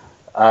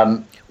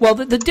 Well,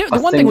 the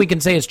one thing we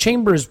can say is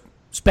Chambers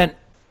spent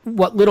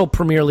what little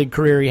Premier League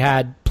career he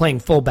had playing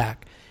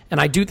fullback. And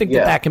I do think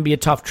that can be a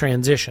tough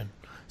transition.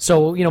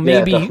 So,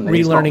 maybe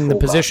relearning the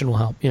position will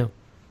help. Yeah.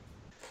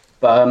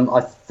 But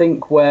I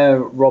think where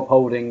Rob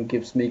Holding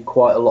gives me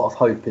quite a lot of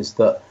hope is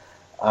that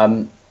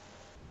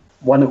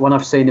when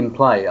I've seen him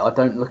play, I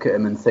don't look at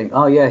him and think,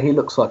 oh, yeah, he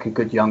looks like a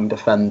good young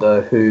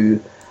defender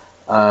who,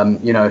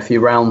 if he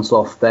rounds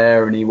off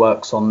there and he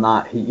works on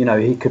that,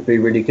 he could be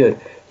really good.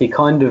 He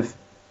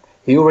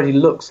already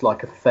looks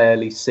like a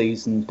fairly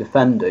seasoned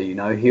defender.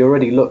 He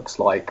already looks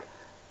like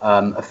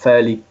a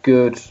fairly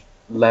good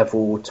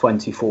level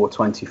 24,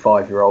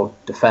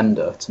 25-year-old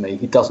defender to me.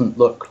 He doesn't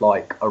look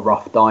like a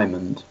rough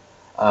diamond.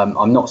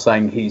 I'm not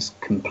saying he's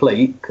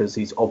complete, because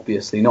he's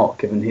obviously not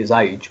given his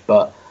age,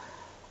 but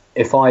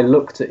if I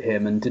looked at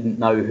him and didn't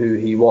know who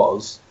he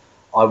was,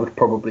 I would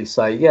probably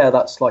say, yeah,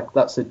 that's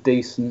a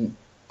decent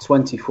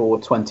 24,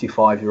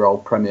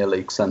 25-year-old Premier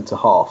League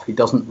centre-half. He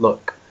doesn't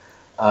look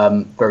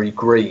very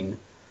green,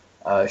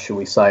 shall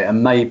we say,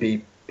 and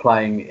maybe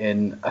playing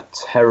in a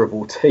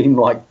terrible team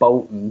like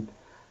Bolton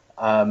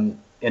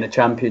in a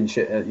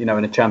championship, in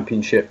a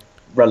championship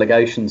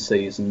relegation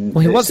season.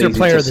 Well, he was their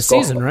player of the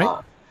season, right?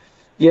 That.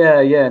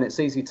 Yeah, and it's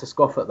easy to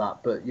scoff at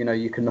that, but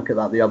you can look at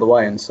that the other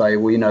way and say,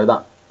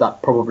 well,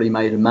 that probably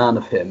made a man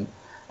of him.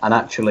 And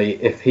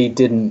actually, if he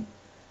didn't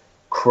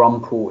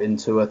crumple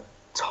into a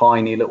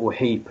tiny little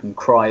heap and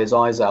cry his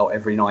eyes out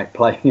every night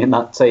playing in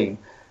that team,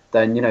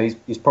 then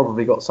he's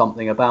probably got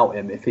something about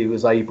him. If he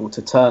was able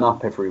to turn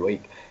up every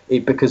week,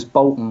 because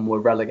Bolton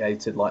were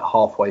relegated like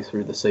halfway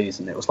through the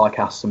season. It was like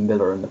Aston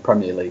Villa in the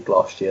Premier League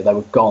last year. They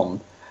were gone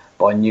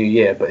by New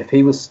Year. But if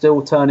he was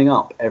still turning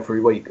up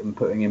every week and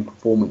putting in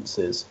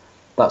performances,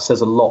 that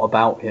says a lot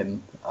about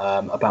him,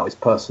 about his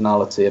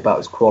personality, about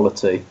his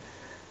quality.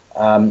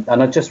 And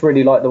I just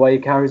really like the way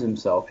he carries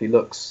himself. He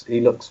looks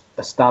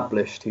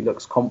established. He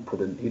looks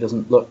confident. He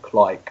doesn't look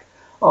like,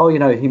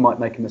 he might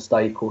make a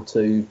mistake or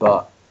two,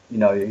 but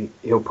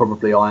he'll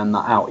probably iron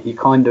that out.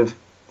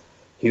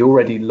 He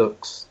already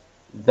looks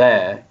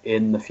there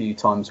in the few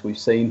times we've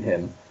seen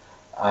him,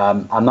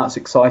 and that's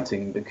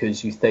exciting,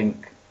 because you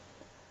think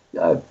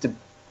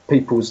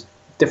people's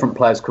different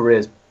players'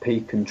 careers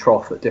peak and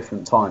trough at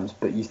different times,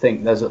 but you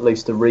think there's at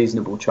least a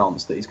reasonable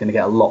chance that he's going to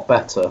get a lot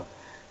better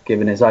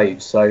given his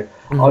age. So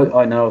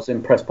I know I was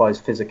impressed by his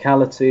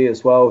physicality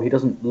as well. He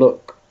doesn't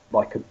look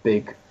like a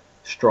big,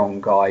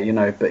 strong guy, you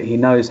know, but he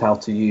knows how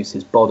to use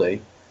his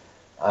body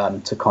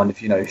to kind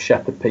of, you know,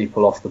 shepherd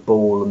people off the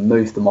ball and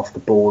move them off the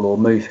ball, or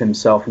move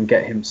himself and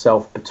get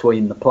himself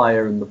between the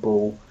player and the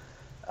ball.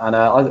 And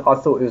I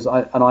thought it was,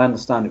 and I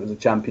understand it was a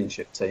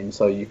championship team,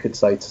 so you could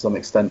say to some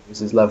extent it was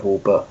his level,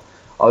 but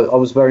I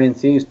was very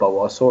enthused by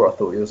what I saw. I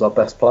thought he was our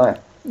best player.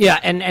 Yeah,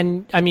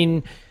 and I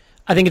mean,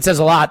 I think it says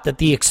a lot that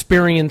the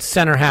experienced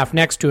center half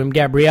next to him,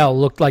 Gabriel,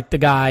 looked like the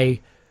guy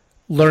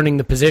learning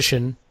the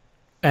position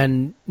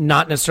and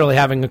not necessarily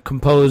having a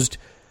composed,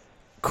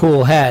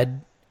 cool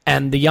head.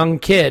 And the young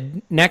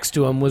kid next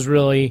to him was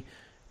really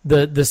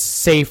the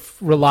safe,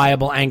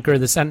 reliable anchor,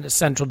 the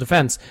central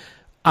defense.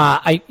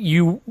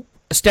 You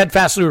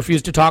steadfastly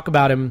refused to talk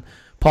about him,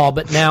 Paul,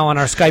 but now on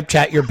our Skype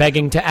chat, you're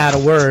begging to add a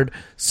word.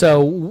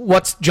 So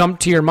what's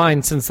jumped to your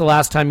mind since the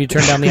last time you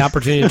turned down the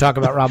opportunity to talk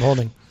about Rob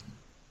Holding?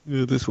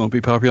 This won't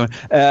be popular.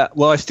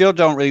 Well, I still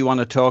don't really want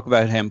to talk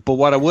about him, but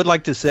what I would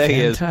like to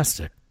say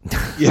Fantastic.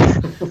 Yeah,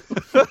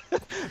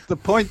 the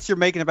points you're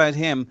making about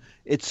him,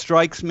 it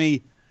strikes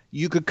me,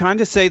 you could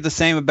kind of say the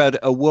same about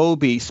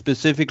Iwobi,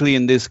 specifically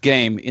in this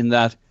game, in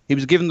that he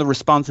was given the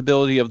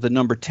responsibility of the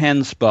number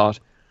 10 spot.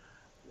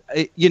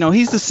 You know,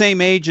 he's the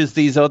same age as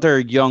these other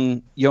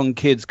young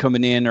kids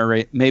coming in,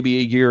 or maybe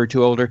a year or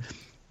two older,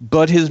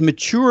 but his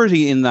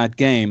maturity in that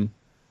game,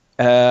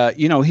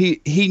 you know,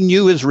 he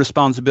knew his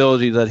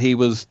responsibility, that he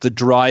was the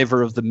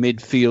driver of the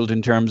midfield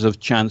in terms of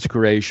chance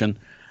creation.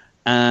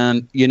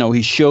 And, you know,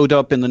 he showed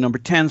up in the number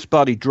 10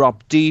 spot. He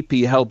dropped deep.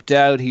 He helped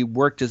out. He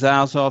worked his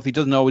ass off. He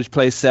doesn't always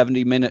play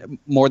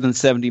more than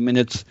 70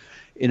 minutes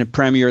in a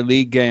Premier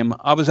League game.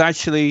 I was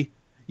actually,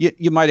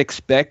 you might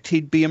expect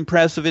he'd be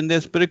impressive in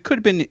this, but it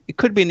could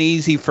have been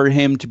easy for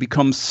him to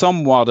become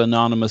somewhat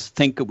anonymous,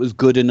 think it was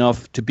good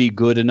enough to be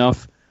good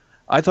enough.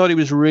 I thought he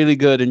was really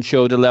good and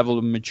showed a level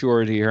of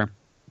maturity here.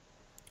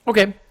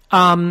 Okay.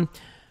 I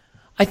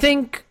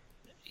think,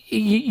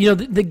 you know,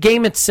 the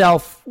game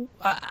itself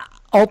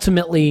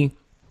ultimately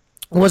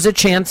was a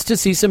chance to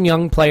see some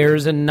young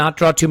players and not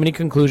draw too many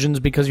conclusions,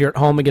 because you're at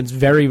home against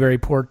very, very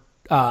poor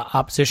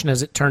opposition,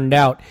 as it turned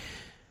out.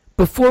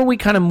 Before we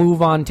kind of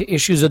move on to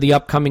issues of the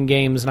upcoming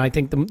games, and I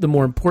think the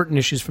more important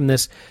issues from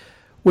this,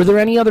 were there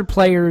any other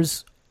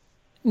players,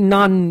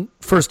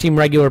 non-first-team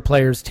regular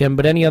players, Tim,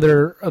 but any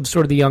other of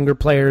sort of the younger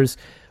players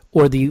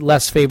or the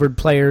less favored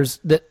players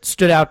that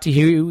stood out to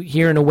you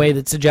here in a way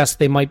that suggests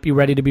they might be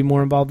ready to be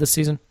more involved this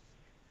season?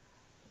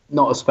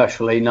 Not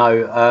especially,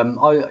 no.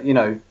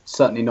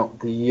 Certainly not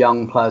the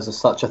young players as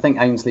such. I think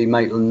Ainsley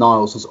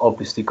Maitland-Niles has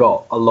obviously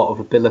got a lot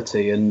of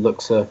ability and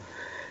looks a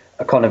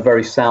kind of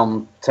very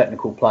sound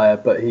technical player,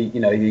 but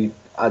he,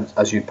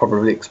 as you'd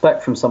probably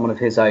expect from someone of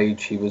his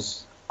age, he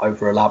was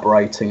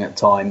over-elaborating at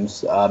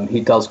times.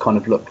 He does kind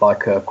of look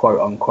like a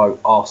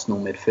quote-unquote Arsenal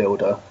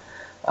midfielder,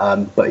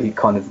 but he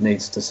kind of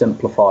needs to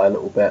simplify a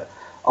little bit.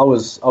 I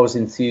was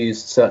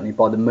enthused certainly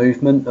by the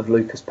movement of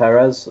Lucas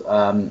Perez,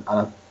 and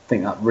I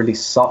think that really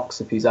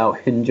sucks if he's out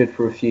injured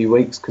for a few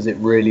weeks, because it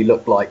really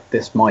looked like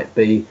this might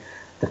be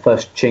the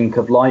first chink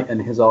of light in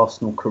his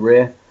Arsenal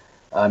career.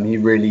 He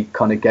really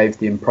kind of gave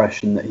the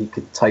impression that he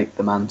could take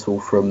the mantle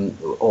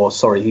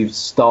he was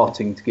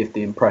starting to give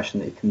the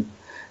impression that he can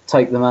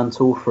take the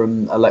mantle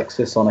from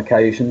Alexis on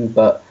occasion.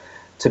 But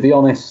to be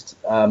honest,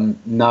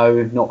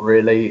 no, not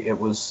really. It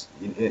was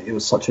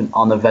such an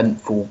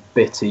uneventful,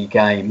 bitty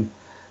game,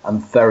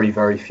 and very,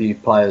 very few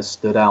players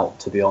stood out,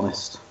 to be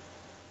honest.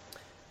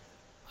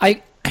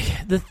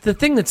 The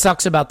thing that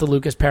sucks about the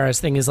Lucas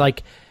Perez thing is,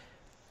 like,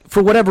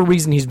 for whatever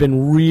reason, he's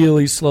been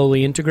really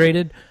slowly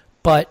integrated,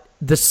 but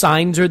the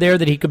signs are there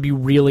that he could be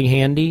really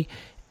handy,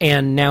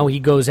 and now he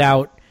goes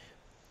out,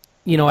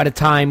 you know, at a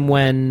time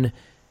when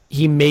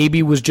he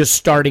maybe was just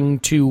starting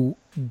to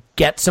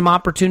get some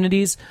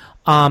opportunities.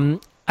 I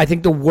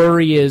think the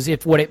worry is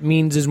if what it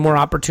means is more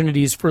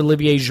opportunities for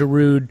Olivier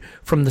Giroud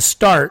from the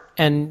start,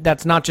 and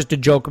that's not just a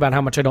joke about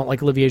how much I don't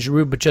like Olivier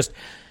Giroud, but just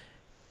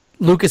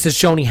Lucas has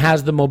shown he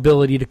has the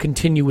mobility to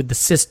continue with the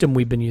system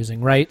we've been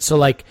using, right? So,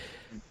 like,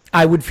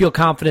 I would feel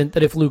confident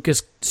that if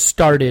Lucas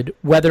started,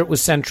 whether it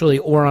was centrally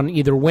or on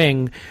either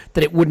wing,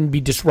 that it wouldn't be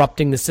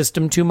disrupting the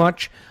system too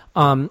much.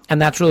 And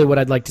that's really what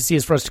I'd like to see,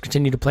 is for us to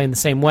continue to play in the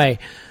same way.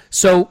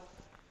 So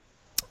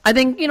I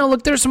think, you know,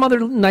 look, there's some other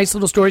nice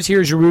little stories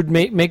here. Giroud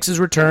makes his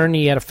return.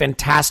 He had a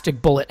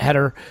fantastic bullet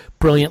header,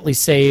 brilliantly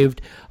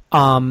saved.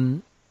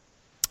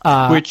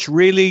 Which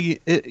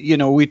really, you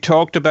know, we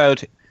talked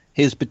about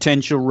his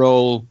potential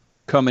role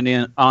coming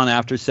on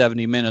after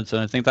 70 minutes,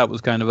 and I think that was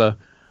kind of a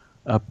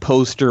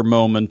poster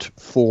moment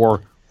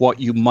for what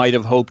you might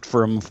have hoped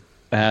for him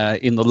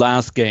in the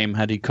last game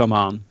had he come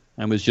on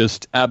and was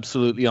just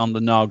absolutely on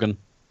the noggin.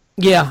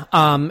 Yeah,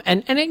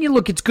 and you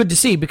look, it's good to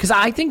see, because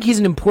I think he's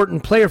an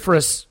important player for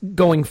us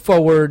going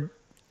forward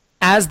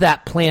as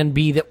that plan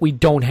B that we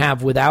don't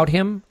have without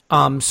him.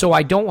 So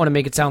I don't want to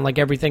make it sound like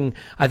everything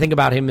I think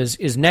about him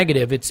is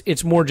negative.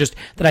 It's more just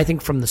that I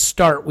think from the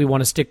start we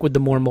want to stick with the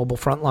more mobile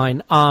front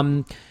line.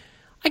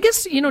 I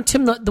guess,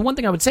 Tim, the one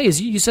thing I would say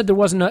is you said there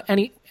wasn't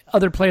any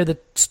other player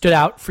that stood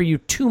out for you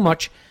too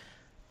much.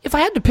 If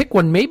I had to pick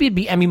one, maybe it'd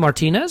be Emi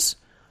Martinez.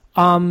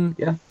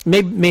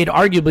 Made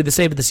arguably the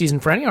save of the season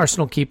for any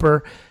Arsenal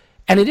keeper.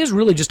 And it is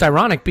really just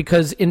ironic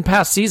because in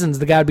past seasons,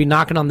 the guy would be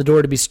knocking on the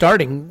door to be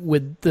starting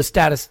with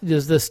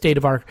the state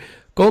of our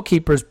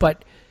goalkeepers,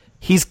 but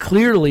he's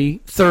clearly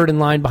third in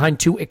line behind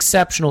two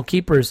exceptional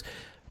keepers.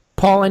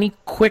 Paul, any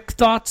quick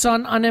thoughts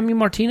on Emi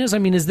Martinez? I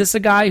mean, is this a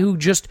guy who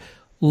just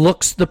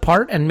looks the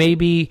part and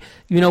maybe,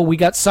 we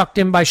got sucked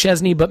in by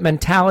Szczesny, but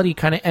mentality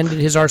kind of ended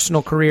his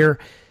Arsenal career?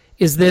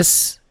 Is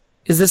this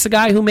a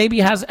guy who maybe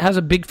has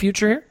a big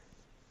future here?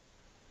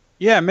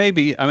 Yeah,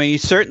 maybe. I mean, he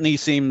certainly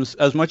seems,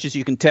 as much as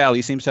you can tell,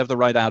 he seems to have the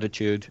right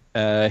attitude.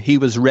 He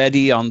was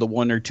ready on the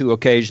one or two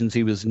occasions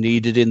he was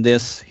needed in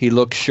this. He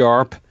looked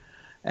sharp.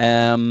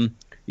 In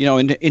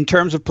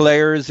terms of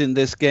players in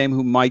this game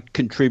who might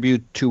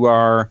contribute to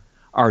our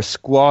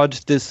squad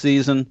this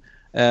season,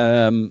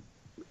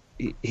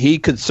 he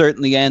could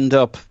certainly end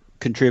up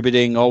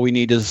contributing. All we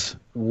need is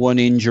one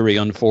injury,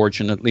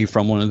 unfortunately,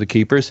 from one of the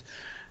keepers.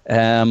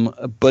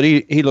 But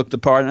he looked the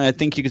part, and I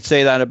think you could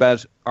say that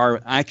about our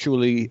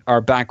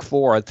back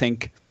four. I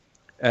think,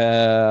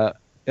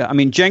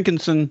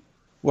 Jenkinson,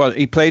 well,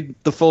 he played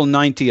the full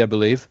 90, I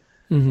believe.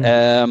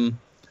 Mm-hmm.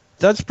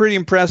 That's pretty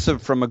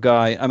impressive from a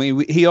guy. I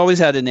mean, he always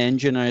had an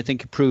engine, and I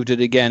think he proved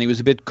it again. He was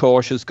a bit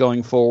cautious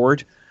going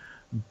forward,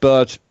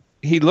 but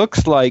he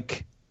looks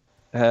like,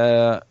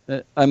 when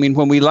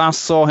we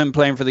last saw him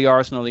playing for the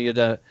Arsenal, he had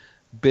a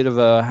bit of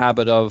a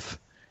habit of,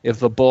 if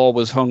the ball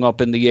was hung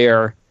up in the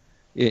air,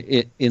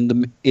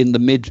 in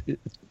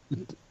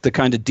the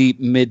kind of deep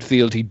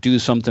midfield, he'd do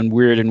something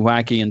weird and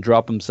wacky and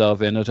drop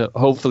himself in it.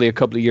 Hopefully a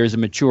couple of years of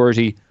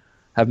maturity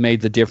have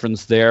made the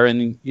difference there,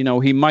 and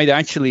he might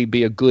actually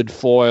be a good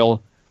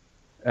foil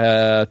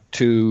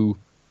to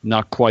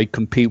not quite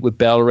compete with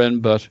Bellerin,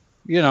 but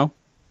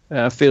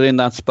fill in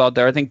that spot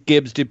there. I think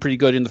Gibbs did pretty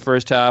good in the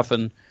first half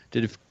and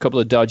did a couple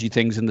of dodgy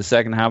things in the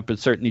second half, but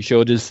certainly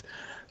showed his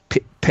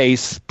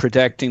pace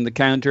protecting the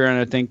counter, and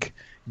I think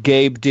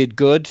Gabe did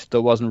good,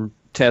 though wasn't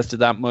tested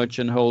that much,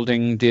 and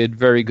Holding did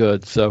very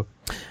good. So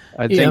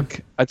I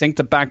think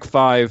the back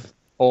five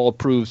all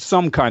proved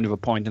some kind of a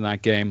point in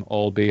that game,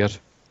 albeit.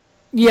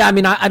 Yeah, I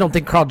mean, I don't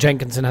think Carl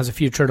Jenkinson has a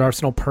future at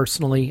Arsenal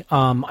personally.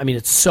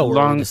 It's so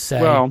early to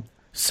say.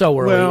 So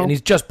early, and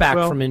he's just back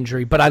from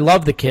injury. But I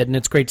love the kid, and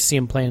it's great to see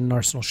him playing an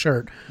Arsenal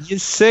shirt. You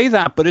say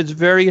that, but it's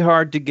very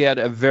hard to get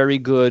a very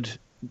good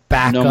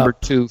backup number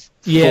two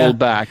full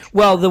back.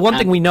 Well, the one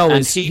thing we know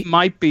is he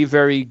might be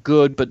very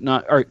good, but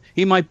not, or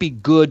he might be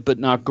good but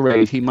not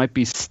great. He might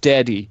be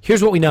steady.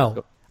 Here's what we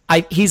know: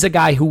 he's a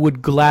guy who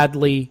would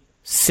gladly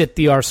sit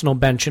the Arsenal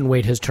bench and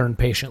wait his turn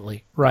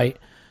patiently, right?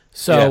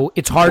 So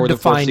it's hard to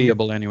find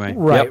foreseeable anyway.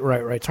 Right.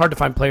 It's hard to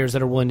find players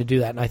that are willing to do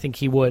that, and I think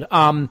he would.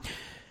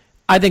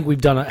 I think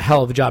we've done a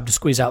hell of a job to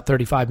squeeze out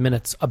 35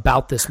 minutes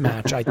about this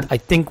match. I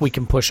think we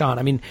can push on.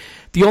 I mean,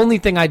 the only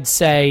thing I'd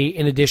say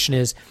in addition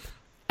is,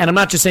 and I'm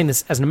not just saying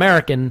this as an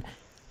American,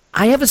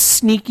 I have a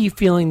sneaky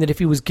feeling that if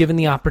he was given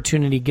the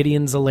opportunity,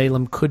 Gideon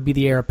Zelalem could be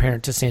the heir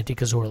apparent to Santi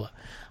Cazorla.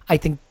 I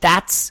think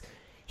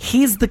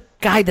he's the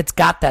guy that's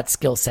got that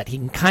skill set. He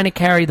can kind of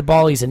carry the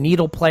ball. He's a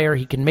needle player.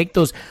 He can make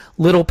those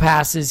little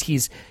passes.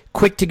 He's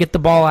quick to get the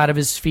ball out of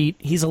his feet.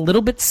 He's a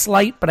little bit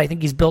slight, but I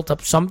think he's built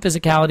up some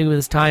physicality with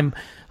his time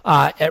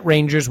at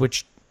Rangers,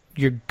 which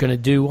you're going to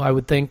do, I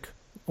would think,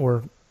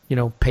 or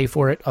pay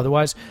for it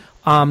otherwise.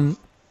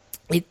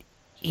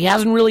 He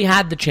hasn't really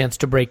had the chance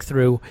to break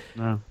through.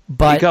 No.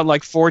 But he got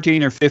like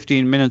 14 or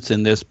 15 minutes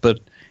in this, but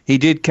he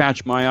did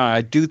catch my eye.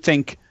 I do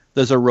think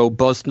there's a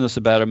robustness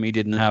about him he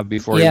didn't have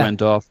before he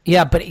went off.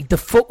 Yeah, but the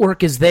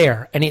footwork is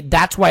there, and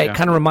that's why it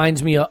kind of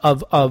reminds me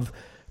of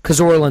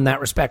Cazorla in that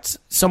respect.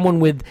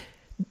 Someone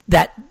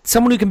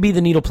who can be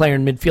the needle player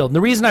in midfield. And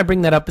the reason I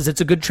bring that up is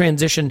it's a good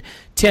transition.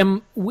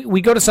 Tim,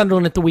 we go to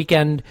Sunderland at the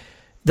weekend.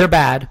 They're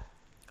bad.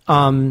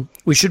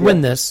 We should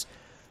win this.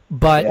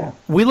 But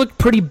we looked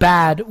pretty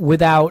bad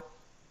without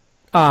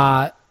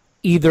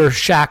either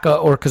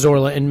Xhaka or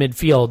Cazorla in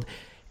midfield.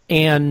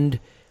 And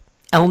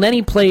El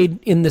Neni played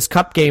in this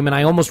cup game, and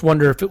I almost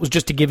wonder if it was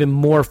just to give him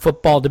more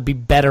football to be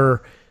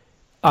better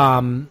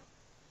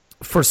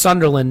for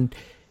Sunderland.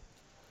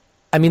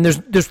 I mean,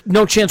 there's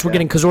no chance we're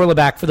getting Cazorla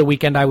back for the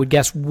weekend, I would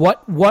guess.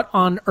 What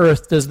on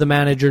earth does the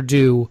manager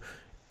do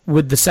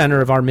with the center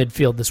of our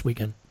midfield this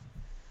weekend?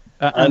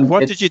 And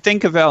what did you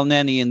think of El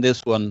Neni in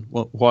this one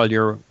while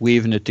you're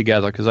weaving it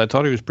together? Because I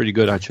thought he was pretty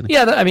good, actually.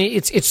 Yeah, I mean,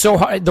 it's so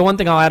hard. The one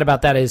thing I'll add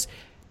about that is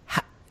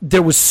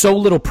there was so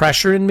little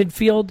pressure in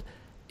midfield.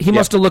 He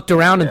must have looked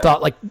around and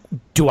thought, like,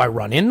 do I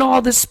run into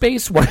all this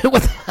space? What the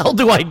hell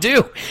do I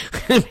do?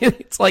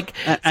 It's like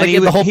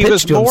the whole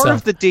pitch to himself. He was more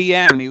of the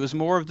DM. He was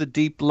more of the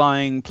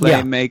deep-lying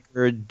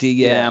playmaker,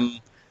 DM,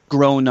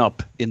 grown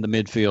up in the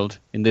midfield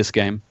in this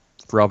game,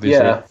 for obvious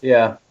reasons.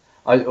 Yeah.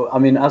 I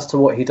mean, as to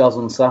what he does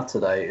on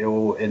Saturday, it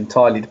will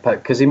entirely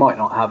depend, because he might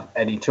not have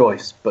any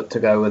choice but to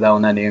go with El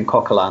Neni and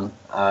Coquelin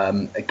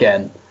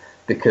again,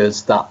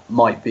 because that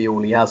might be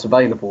all he has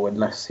available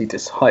unless he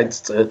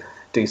decides to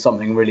do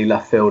something really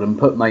left field and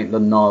put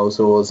Maitland-Niles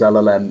or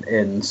Zelalem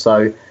in.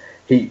 So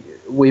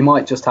we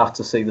might just have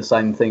to see the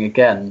same thing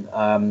again,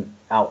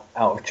 out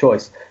of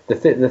choice. The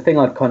thing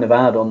I'd kind of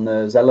add on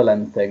the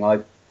Zelalem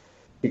thing,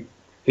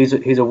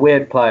 he's a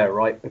weird player,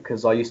 right?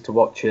 Because I used to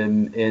watch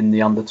him in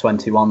the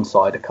under-21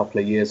 side a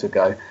couple of years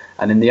ago,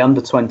 and in the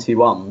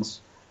under-21s,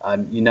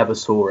 you never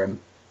saw him.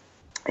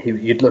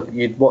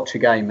 You'd watch a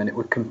game and it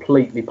would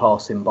completely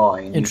pass him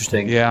by. And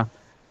Interesting. Yeah,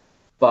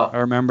 but I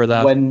remember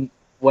that.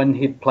 When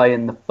he'd play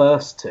in the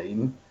first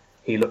team,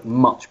 he looked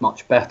much,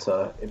 much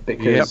better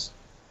because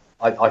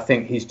I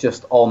think he's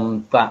just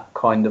on that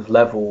kind of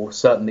level,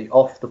 certainly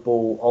off the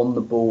ball, on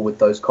the ball with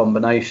those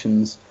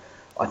combinations.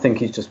 I think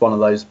he's just one of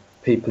those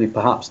people who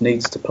perhaps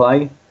needs to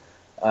play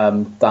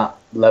that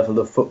level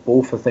of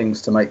football for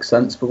things to make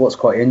sense. But what's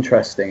quite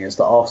interesting is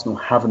that Arsenal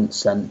haven't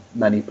sent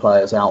many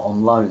players out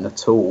on loan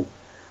at all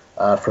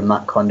from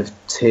that kind of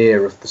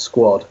tier of the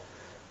squad.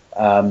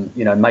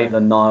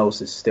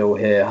 Maitland-Niles is still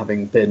here,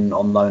 having been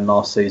on loan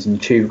last season.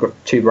 Chuba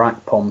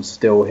Akpom's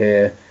still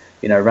here.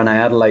 Rene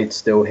Adelaide's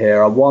still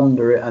here. I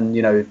wonder, and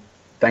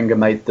Wenger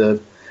made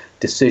the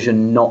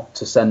decision not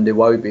to send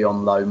Iwobi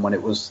on loan when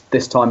it was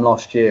this time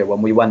last year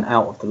when we went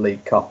out of the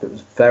League Cup. It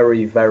was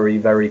very, very,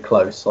 very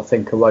close. I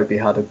think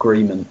Iwobi had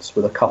agreements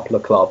with a couple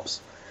of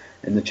clubs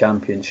in the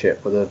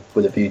Championship with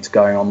a view to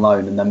going on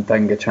loan, and then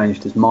Wenger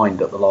changed his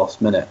mind at the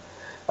last minute.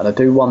 And I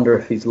do wonder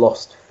if he's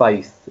lost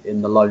faith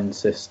in the loan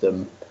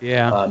system.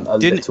 Yeah.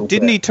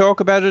 Didn't he talk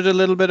about it a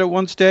little bit at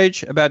one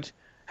stage, about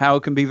how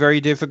it can be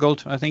very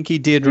difficult? I think he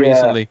did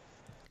recently.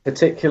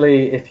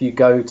 Particularly if you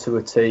go to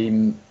a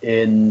team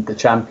in the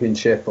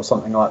Championship or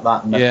something like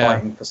that and they're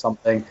fighting for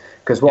something.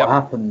 Because what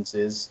happens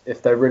is,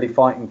 if they're really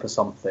fighting for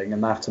something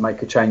and they have to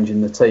make a change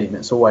in the team,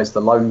 it's always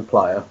the lone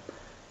player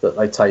that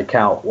they take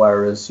out.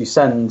 Whereas you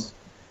send...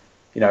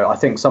 I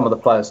think some of the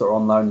players that are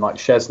on loan, like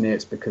Szczesny,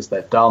 it's because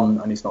they're done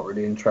and he's not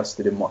really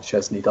interested in what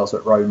Szczesny does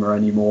at Roma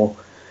anymore.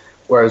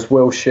 Whereas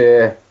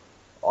Wilshere,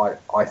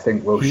 I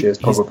think Wilshere's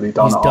probably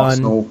done at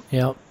Arsenal.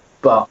 Yeah.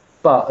 But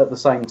at the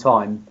same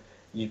time,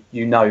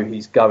 you know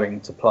he's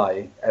going to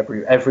play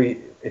every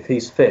if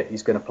he's fit,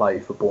 he's going to play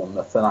for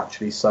Bournemouth. And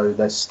actually, so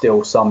there's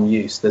still some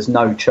use. There's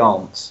no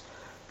chance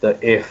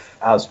that if,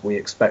 as we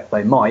expect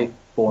they might,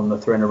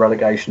 Bournemouth are in a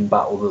relegation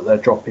battle, that they're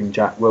dropping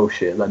Jack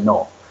Wilshere. They're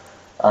not.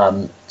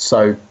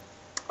 So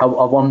I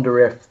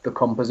wonder if the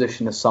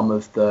composition of some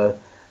of the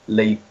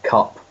League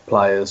Cup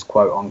players,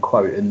 quote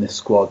unquote, in this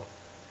squad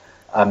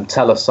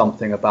tell us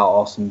something about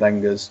Arsene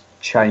Wenger's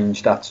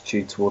changed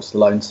attitude towards the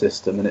loan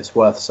system. And it's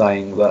worth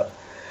saying that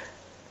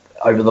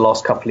over the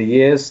last couple of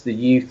years, the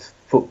youth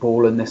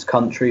football in this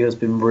country has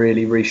been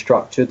really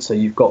restructured. So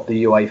you've got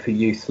the UEFA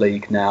Youth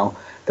League now.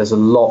 There's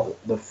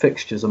the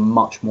fixtures are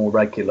much more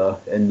regular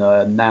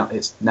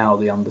it's now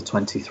the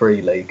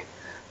under-23 league.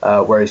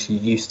 Whereas you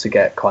used to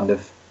get kind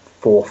of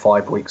 4 or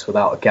 5 weeks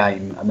without a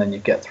game, and then you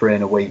get 3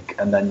 in a week,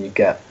 and then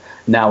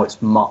now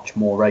it's much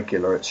more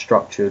regular. It's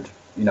structured,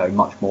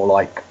 much more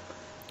like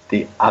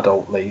the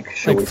adult league,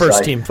 shall we say. Like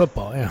first team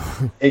football, yeah.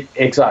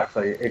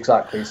 Exactly.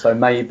 So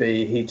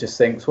maybe he just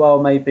thinks,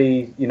 well,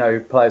 maybe,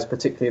 players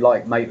particularly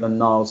like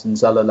Maitland-Niles and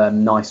Zelalem,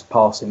 nice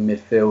passing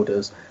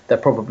midfielders, they're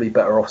probably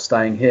better off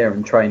staying here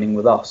and training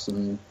with us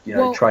and,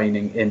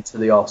 training into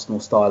the Arsenal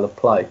style of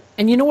play.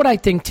 And you know what I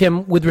think,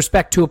 Tim, with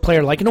respect to a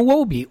player like an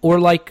Iwobi or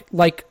like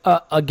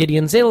a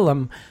Gideon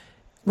Zelalem,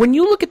 when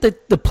you look at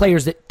the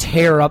players that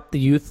tear up the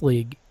youth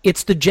league,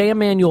 it's the J.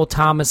 Emmanuel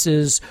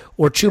Thomases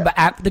or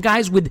Chuba, the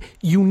guys with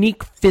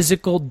unique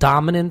physical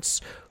dominance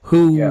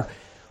who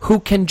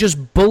can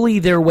just bully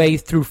their way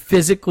through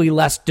physically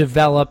less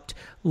developed,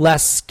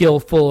 less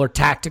skillful or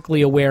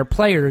tactically aware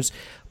players.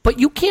 But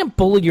you can't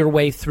bully your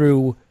way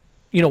through,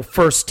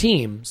 first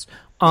teams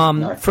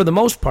for the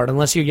most part,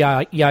 unless you're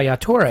Yaya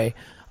Toure.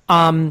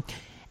 And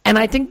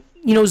I think,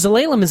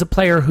 Zelalem is a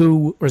player or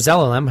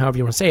Zelalem, however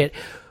you want to say it,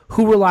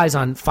 who relies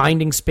on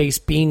finding space,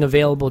 being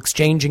available,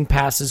 exchanging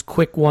passes,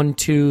 quick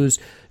 1-2s,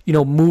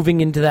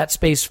 moving into that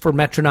space for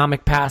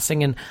metronomic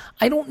passing. And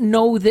I don't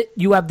know that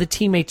you have the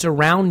teammates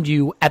around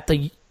you at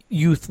the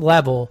youth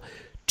level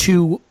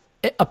to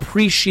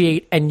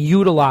appreciate and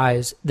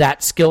utilize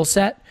that skill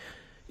set.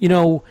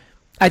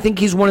 I think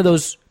he's one of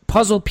those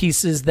puzzle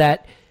pieces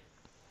that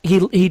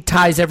he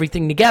ties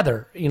everything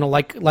together,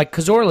 like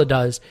Cazorla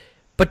does.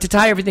 But to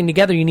tie everything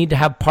together, you need to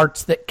have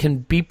parts that can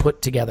be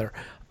put together.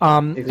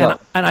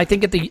 Exactly. And I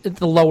think at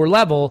the lower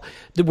level,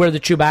 where the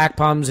Chuba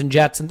Akpoms and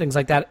Jets and things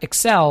like that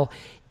excel,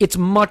 it's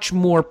much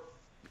more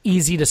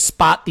easy to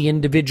spot the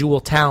individual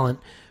talent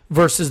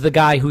versus the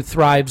guy who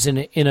thrives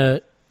in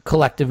a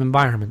collective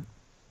environment.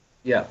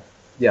 Yeah,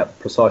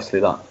 precisely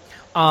that.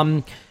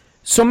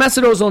 So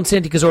Mesut Ozil and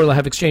Santi Cazorla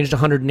have exchanged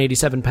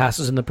 187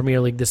 passes in the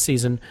Premier League this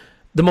season,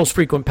 the most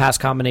frequent pass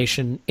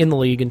combination in the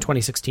league in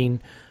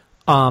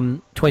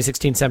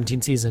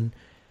 2016-17 season.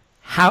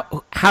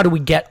 How do we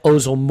get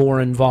Ozil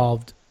more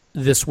involved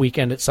this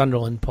weekend at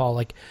Sunderland, Paul?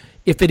 Like,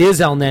 if it is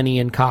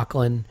Elneny and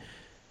Coughlin,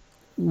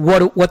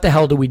 what the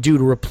hell do we do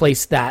to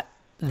replace that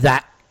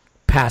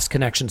pass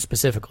connection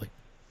specifically?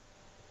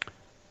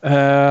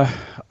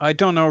 I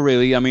don't know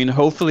really. I mean,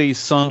 hopefully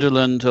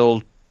Sunderland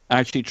will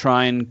actually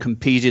try and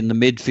compete in the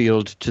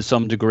midfield to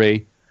some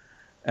degree.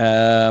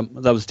 That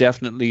was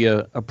definitely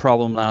a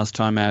problem last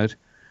time out,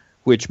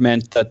 which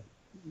meant that,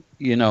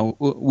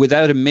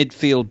 without a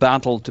midfield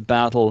battle to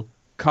battle,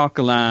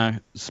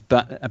 Coquelin's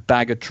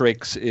bag of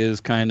tricks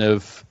is kind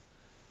of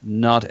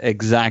not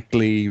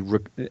exactly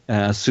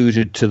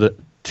suited to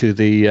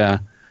the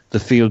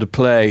field of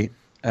play.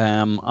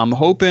 I'm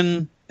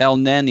hoping El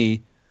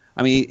Neni.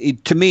 I mean,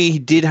 to me, he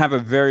did have a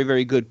very,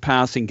 very good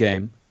passing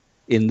game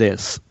in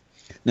this.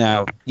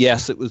 Now,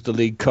 yes, it was the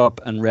League Cup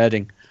and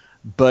Reading,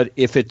 but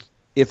if it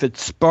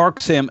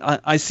sparks him,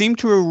 I seem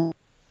to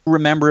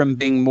remember him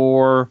being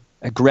more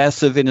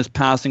aggressive in his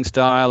passing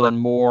style and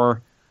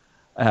more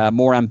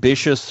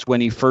ambitious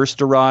when he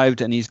first arrived,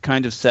 and he's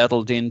kind of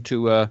settled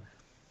into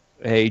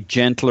a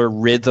gentler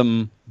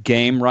rhythm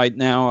game right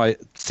now. I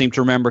seem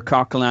to remember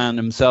Coquelin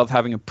himself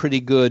having a pretty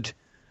good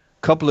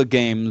couple of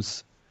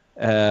games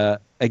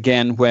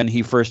again when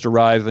he first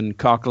arrived and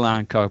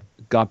Coquelin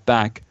got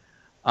back.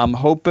 I'm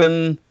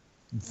hoping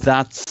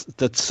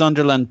that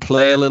Sunderland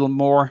play a little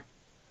more,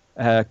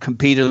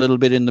 compete a little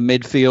bit in the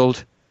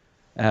midfield,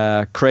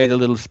 create a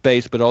little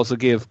space, but also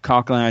give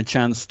Coquelin a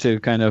chance to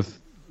kind of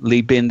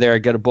leap in there,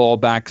 get a ball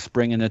back,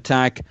 spring an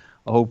attack.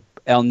 I hope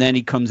El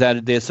Neni comes out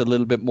of this a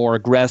little bit more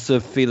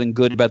aggressive, feeling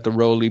good about the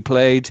role he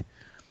played,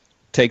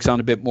 takes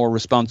on a bit more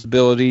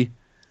responsibility.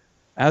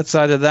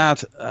 Outside of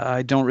that,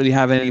 I don't really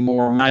have any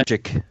more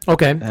magic.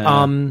 Okay.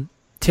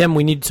 Tim,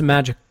 we need some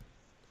magic.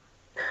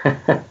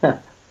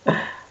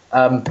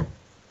 Well,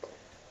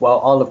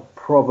 I'll have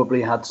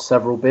probably had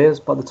several beers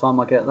by the time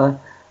I get there.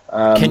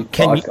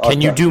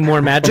 Can you do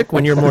more magic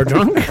when you're more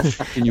drunk?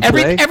 Can you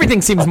play?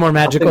 Everything seems more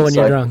magical when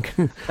you're drunk.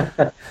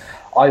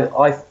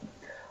 I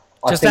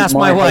Just ask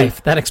my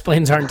wife. That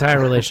explains our entire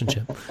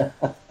relationship.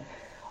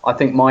 I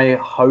think my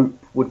hope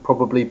would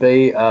probably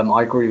be,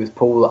 I agree with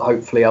Paul, that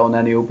hopefully El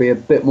Neni will be a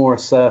bit more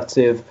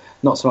assertive,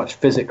 not so much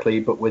physically,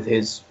 but with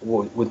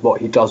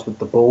what he does with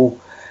the ball.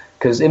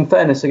 Because in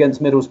fairness,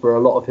 against Middlesbrough, a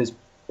lot of his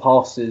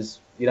passes,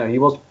 he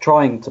was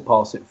trying to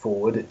pass it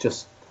forward. It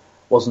just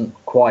didn't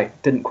quite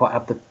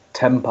have the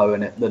tempo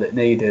in it that it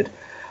needed.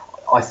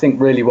 I think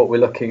really what we're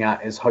looking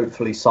at is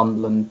hopefully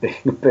Sunderland being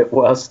a bit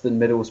worse than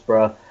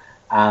Middlesbrough,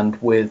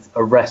 and with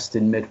a rest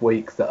in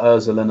midweek, that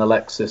Ozil and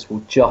Alexis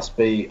will just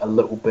be a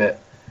little bit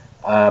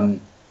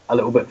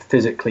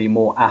physically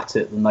more at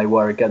it than they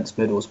were against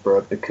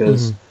Middlesbrough,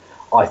 because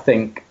I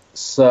think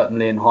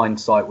certainly in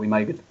hindsight we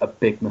made a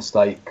big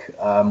mistake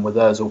with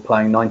Ozil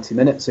playing 90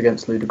 minutes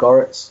against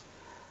Ludogorets.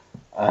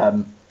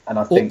 And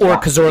I think or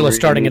Cazorla really,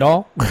 starting at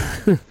all.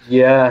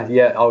 yeah,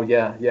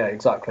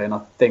 exactly. And I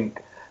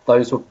think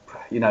those were,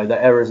 the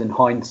errors in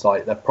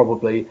hindsight. They've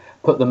probably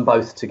put them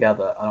both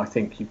together, and I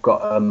think you've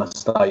got a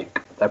mistake.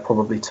 They're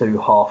probably two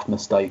half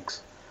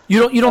mistakes. You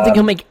don't think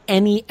he'll make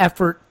any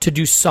effort to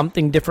do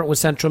something different with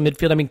central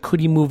midfield? I mean, could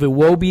he move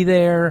Iwobi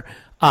there?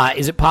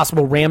 Is it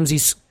possible Ramsey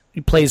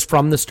plays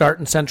from the start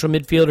in central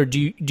midfield, or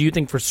do you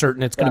think for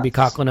certain it's going to be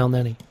Coquelin El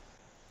Neni?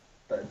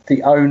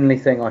 The only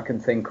thing I can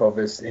think of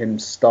is him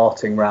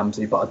starting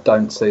Ramsey, but I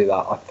don't see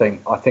that.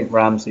 I think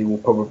Ramsey will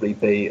probably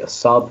be a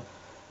sub,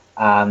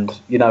 and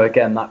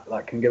again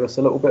that can give us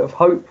a little bit of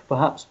hope,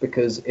 perhaps,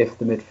 because if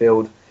the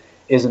midfield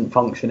isn't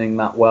functioning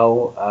that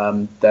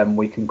well, then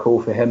we can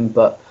call for him.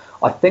 But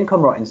I think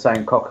I'm right in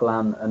saying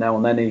Coquelin and El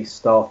Neni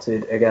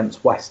started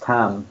against West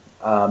Ham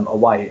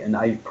away in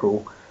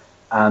April,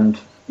 and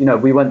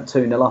we went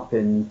 2-0 up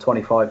in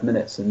 25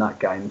 minutes in that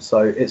game, so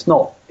it's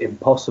not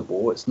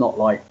impossible. It's not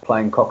like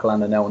playing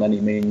Coquelin and El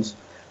Neni means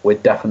we're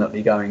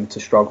definitely going to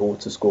struggle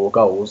to score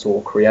goals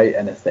or create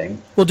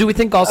anything. Well, do we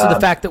think also the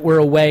fact that we're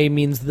away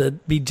means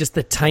just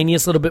the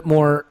tiniest little bit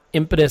more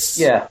impetus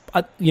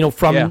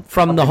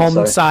from the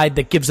home side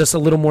that gives us a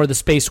little more of the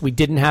space we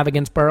didn't have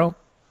against Borough?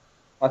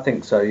 I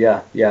think so,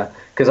 yeah.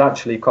 Because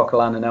actually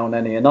Coquelin and El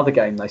Neni, another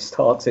game they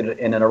started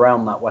in and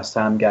around that West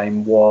Ham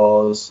game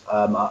was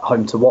at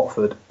home to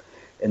Watford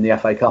in the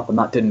FA Cup, and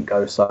that didn't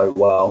go so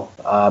well.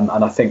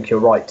 And I think you're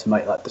right to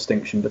make that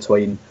distinction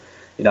between,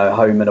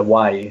 home and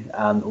away.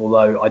 And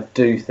although I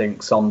do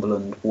think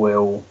Sunderland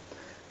will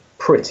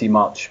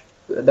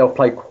they'll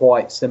play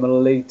quite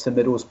similarly to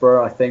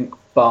Middlesbrough, I think,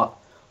 but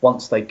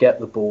once they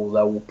get the ball,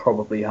 they will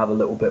probably have a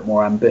little bit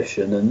more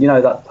ambition. And,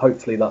 that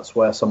hopefully that's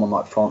where someone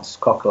like Francis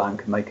Coquelin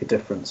can make a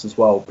difference as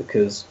well,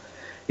 because,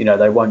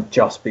 they won't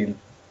just be...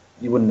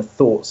 You wouldn't have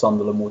thought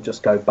Sunderland will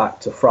just go back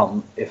to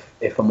front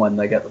if and when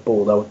they get the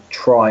ball. They'll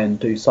try and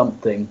do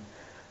something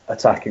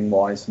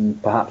attacking-wise,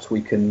 and perhaps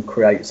we can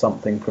create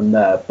something from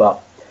there. But,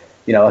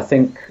 I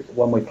think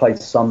when we played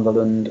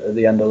Sunderland at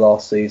the end of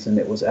last season,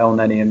 it was El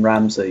Neni and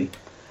Ramsey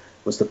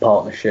was the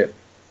partnership.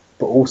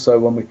 But also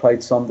when we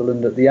played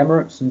Sunderland at the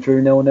Emirates and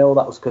drew 0-0,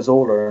 that was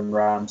Cazorla and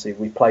Ramsey.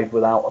 We played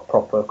without a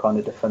proper kind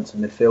of defensive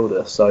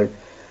midfielder. So,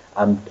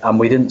 and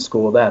we didn't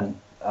score then.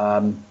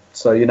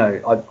 So,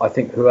 I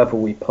think whoever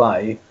we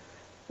play,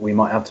 we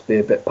might have to be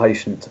a bit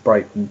patient to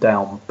break them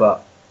down.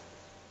 But,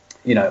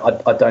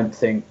 I don't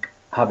think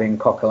having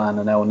Coquelin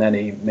and El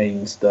Neni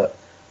means that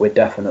we're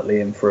definitely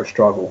in for a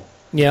struggle.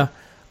 Yeah.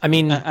 I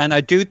mean, and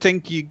I do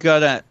think you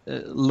gotta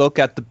look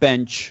at the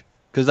bench,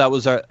 because that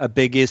was a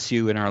big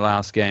issue in our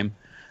last game.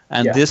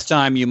 And this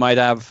time you might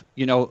have,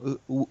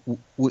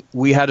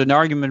 we had an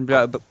argument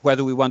about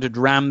whether we wanted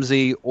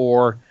Ramsey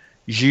or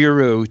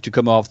Giroud to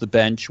come off the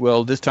bench.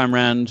 Well, this time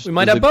around, we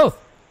might have both.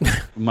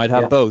 We might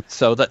have both.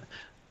 So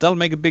that'll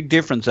make a big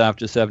difference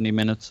after 70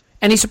 minutes.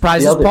 Any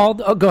surprises, Paul?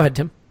 Oh, go ahead,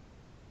 Tim.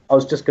 I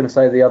was just going to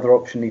say the other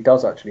option he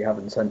does actually have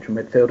in central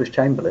midfield is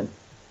Chamberlain.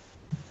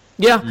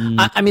 Yeah,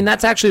 I mean,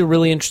 that's actually a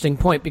really interesting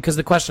point, because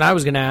the question I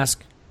was going to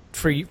ask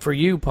for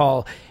you,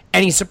 Paul,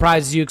 any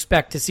surprises you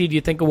expect to see? Do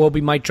you think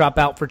Iwobi might drop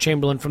out for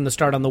Chamberlain from the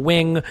start on the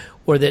wing,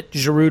 or that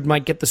Giroud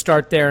might get the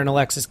start there and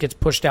Alexis gets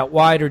pushed out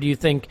wide, or do you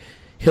think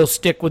he'll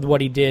stick with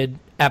what he did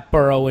at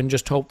Borough and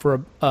just hope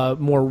for a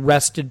more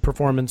rested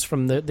performance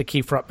from the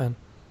key frontman?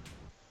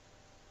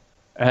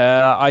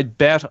 I'd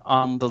bet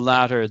on the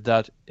latter,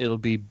 that it'll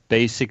be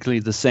basically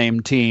the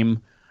same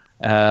team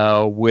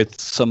with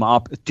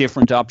some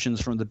different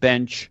options from the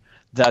bench,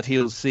 that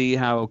he'll see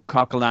how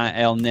Coquelin,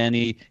 El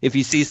Neni, if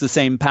he sees the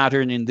same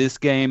pattern in this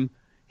game,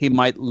 he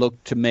might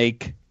look to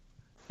make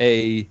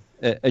a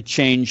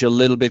change a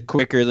little bit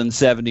quicker than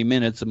 70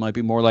 minutes. It might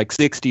be more like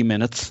 60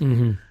 minutes,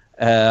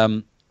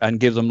 and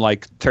give them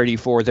like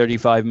 34,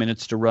 35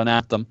 minutes to run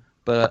at them.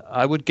 But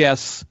I would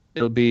guess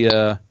it'll be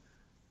the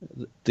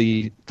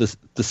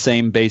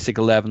same basic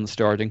 11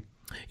 starting.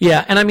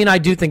 Yeah, and I mean, I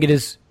do think it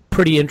is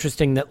pretty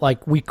interesting that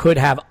like we could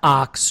have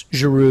Ox,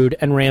 Giroud,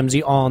 and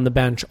Ramsey all on the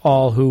bench,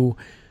 all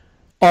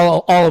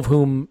of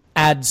whom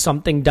add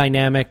something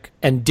dynamic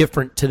and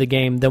different to the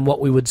game than what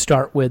we would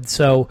start with.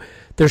 So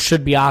there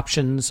should be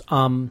options.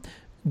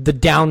 The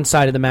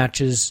downside of the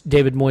match is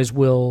David Moyes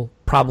will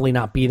probably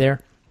not be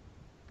there.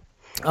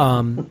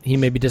 He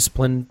may be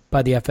disciplined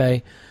by the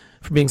FA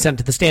for being sent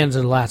to the stands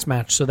in the last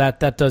match, so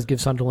that does give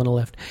Sunderland a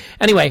lift.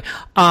 Anyway,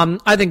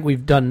 I think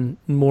we've done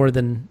more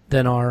than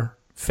our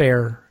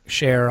fair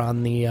share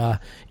on the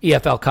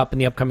EFL Cup and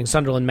the upcoming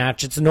Sunderland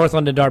match. It's a North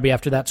London derby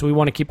after that, so we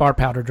want to keep our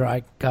powder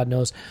dry, God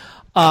knows.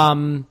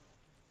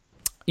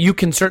 You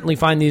can certainly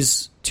find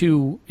these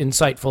two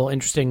insightful,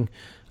 interesting,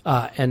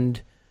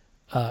 and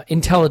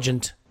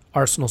intelligent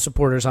Arsenal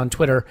supporters on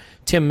Twitter.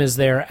 Tim is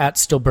there at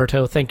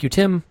Stilberto. Thank you,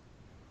 Tim.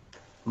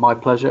 My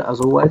pleasure,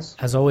 as always.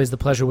 As always, the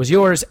pleasure was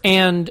yours.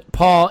 And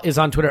Paul is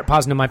on Twitter at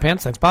Paz in my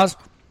pants. Thanks, Paz.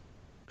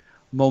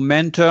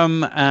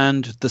 Momentum,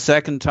 and the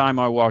second time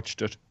I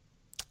watched it.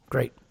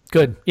 Great.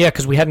 Good. Yeah,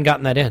 because we hadn't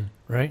gotten that in,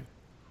 right?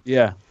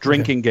 Yeah.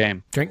 Drinking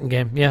game. Drinking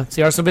game. Yeah. It's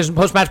the Arsenal Vision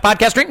post-match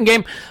podcast, Drinking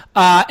Game.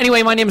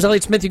 Anyway, my name is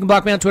Elliot Smith. You can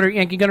block me on Twitter,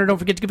 Yankee Gunner. Don't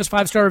forget to give us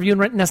 5-star review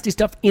and write nasty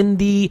stuff in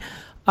the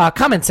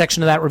comment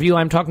section of that review.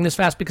 I'm talking this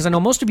fast because I know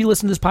most of you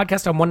listen to this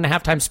podcast on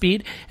 1.5 times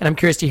speed, and I'm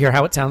curious to hear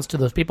how it sounds to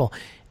those people.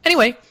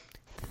 Anyway,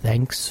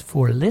 thanks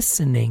for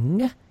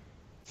listening.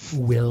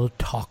 We'll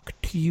talk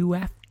to you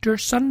after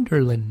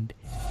Sunderland.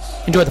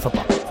 Enjoy the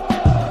football.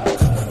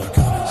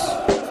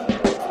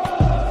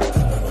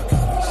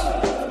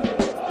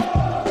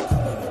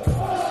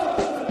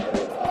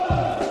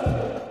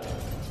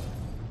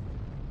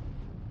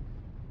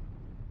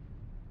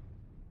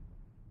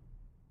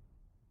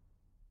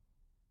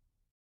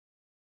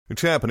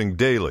 It's happening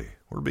daily.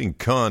 We're being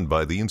conned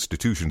by the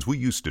institutions we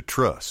used to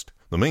trust.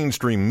 The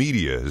mainstream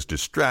media is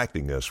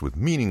distracting us with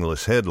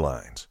meaningless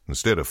headlines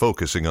instead of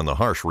focusing on the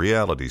harsh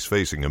realities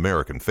facing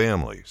American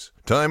families.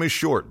 Time is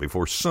short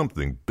before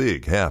something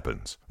big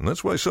happens, and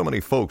that's why so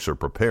many folks are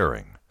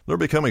preparing. They're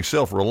becoming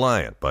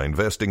self-reliant by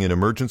investing in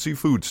emergency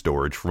food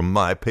storage from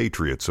My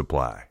Patriot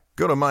Supply.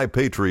 Go to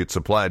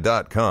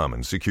MyPatriotSupply.com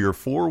and secure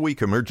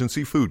 4-week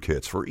emergency food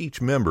kits for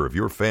each member of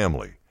your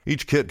family.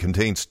 Each kit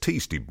contains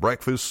tasty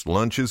breakfasts,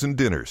 lunches, and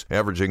dinners,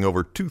 averaging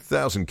over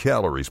 2,000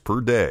 calories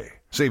per day.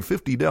 Save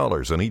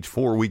 $50 on each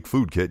 4-week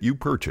food kit you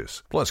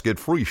purchase. Plus, get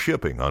free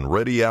shipping on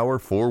Ready Hour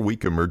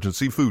 4-week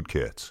emergency food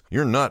kits.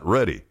 You're not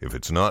ready if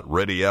it's not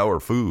Ready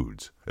Hour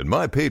Foods. At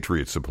My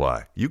Patriot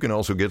Supply, you can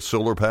also get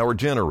solar power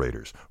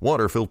generators,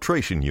 water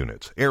filtration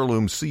units,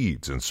 heirloom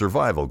seeds, and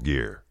survival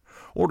gear.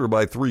 Order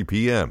by 3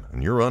 p.m.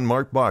 and your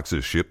unmarked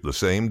boxes ship the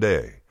same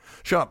day.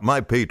 Shop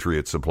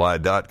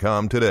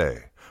MyPatriotSupply.com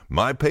today.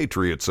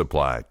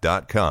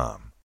 MyPatriotSupply.com.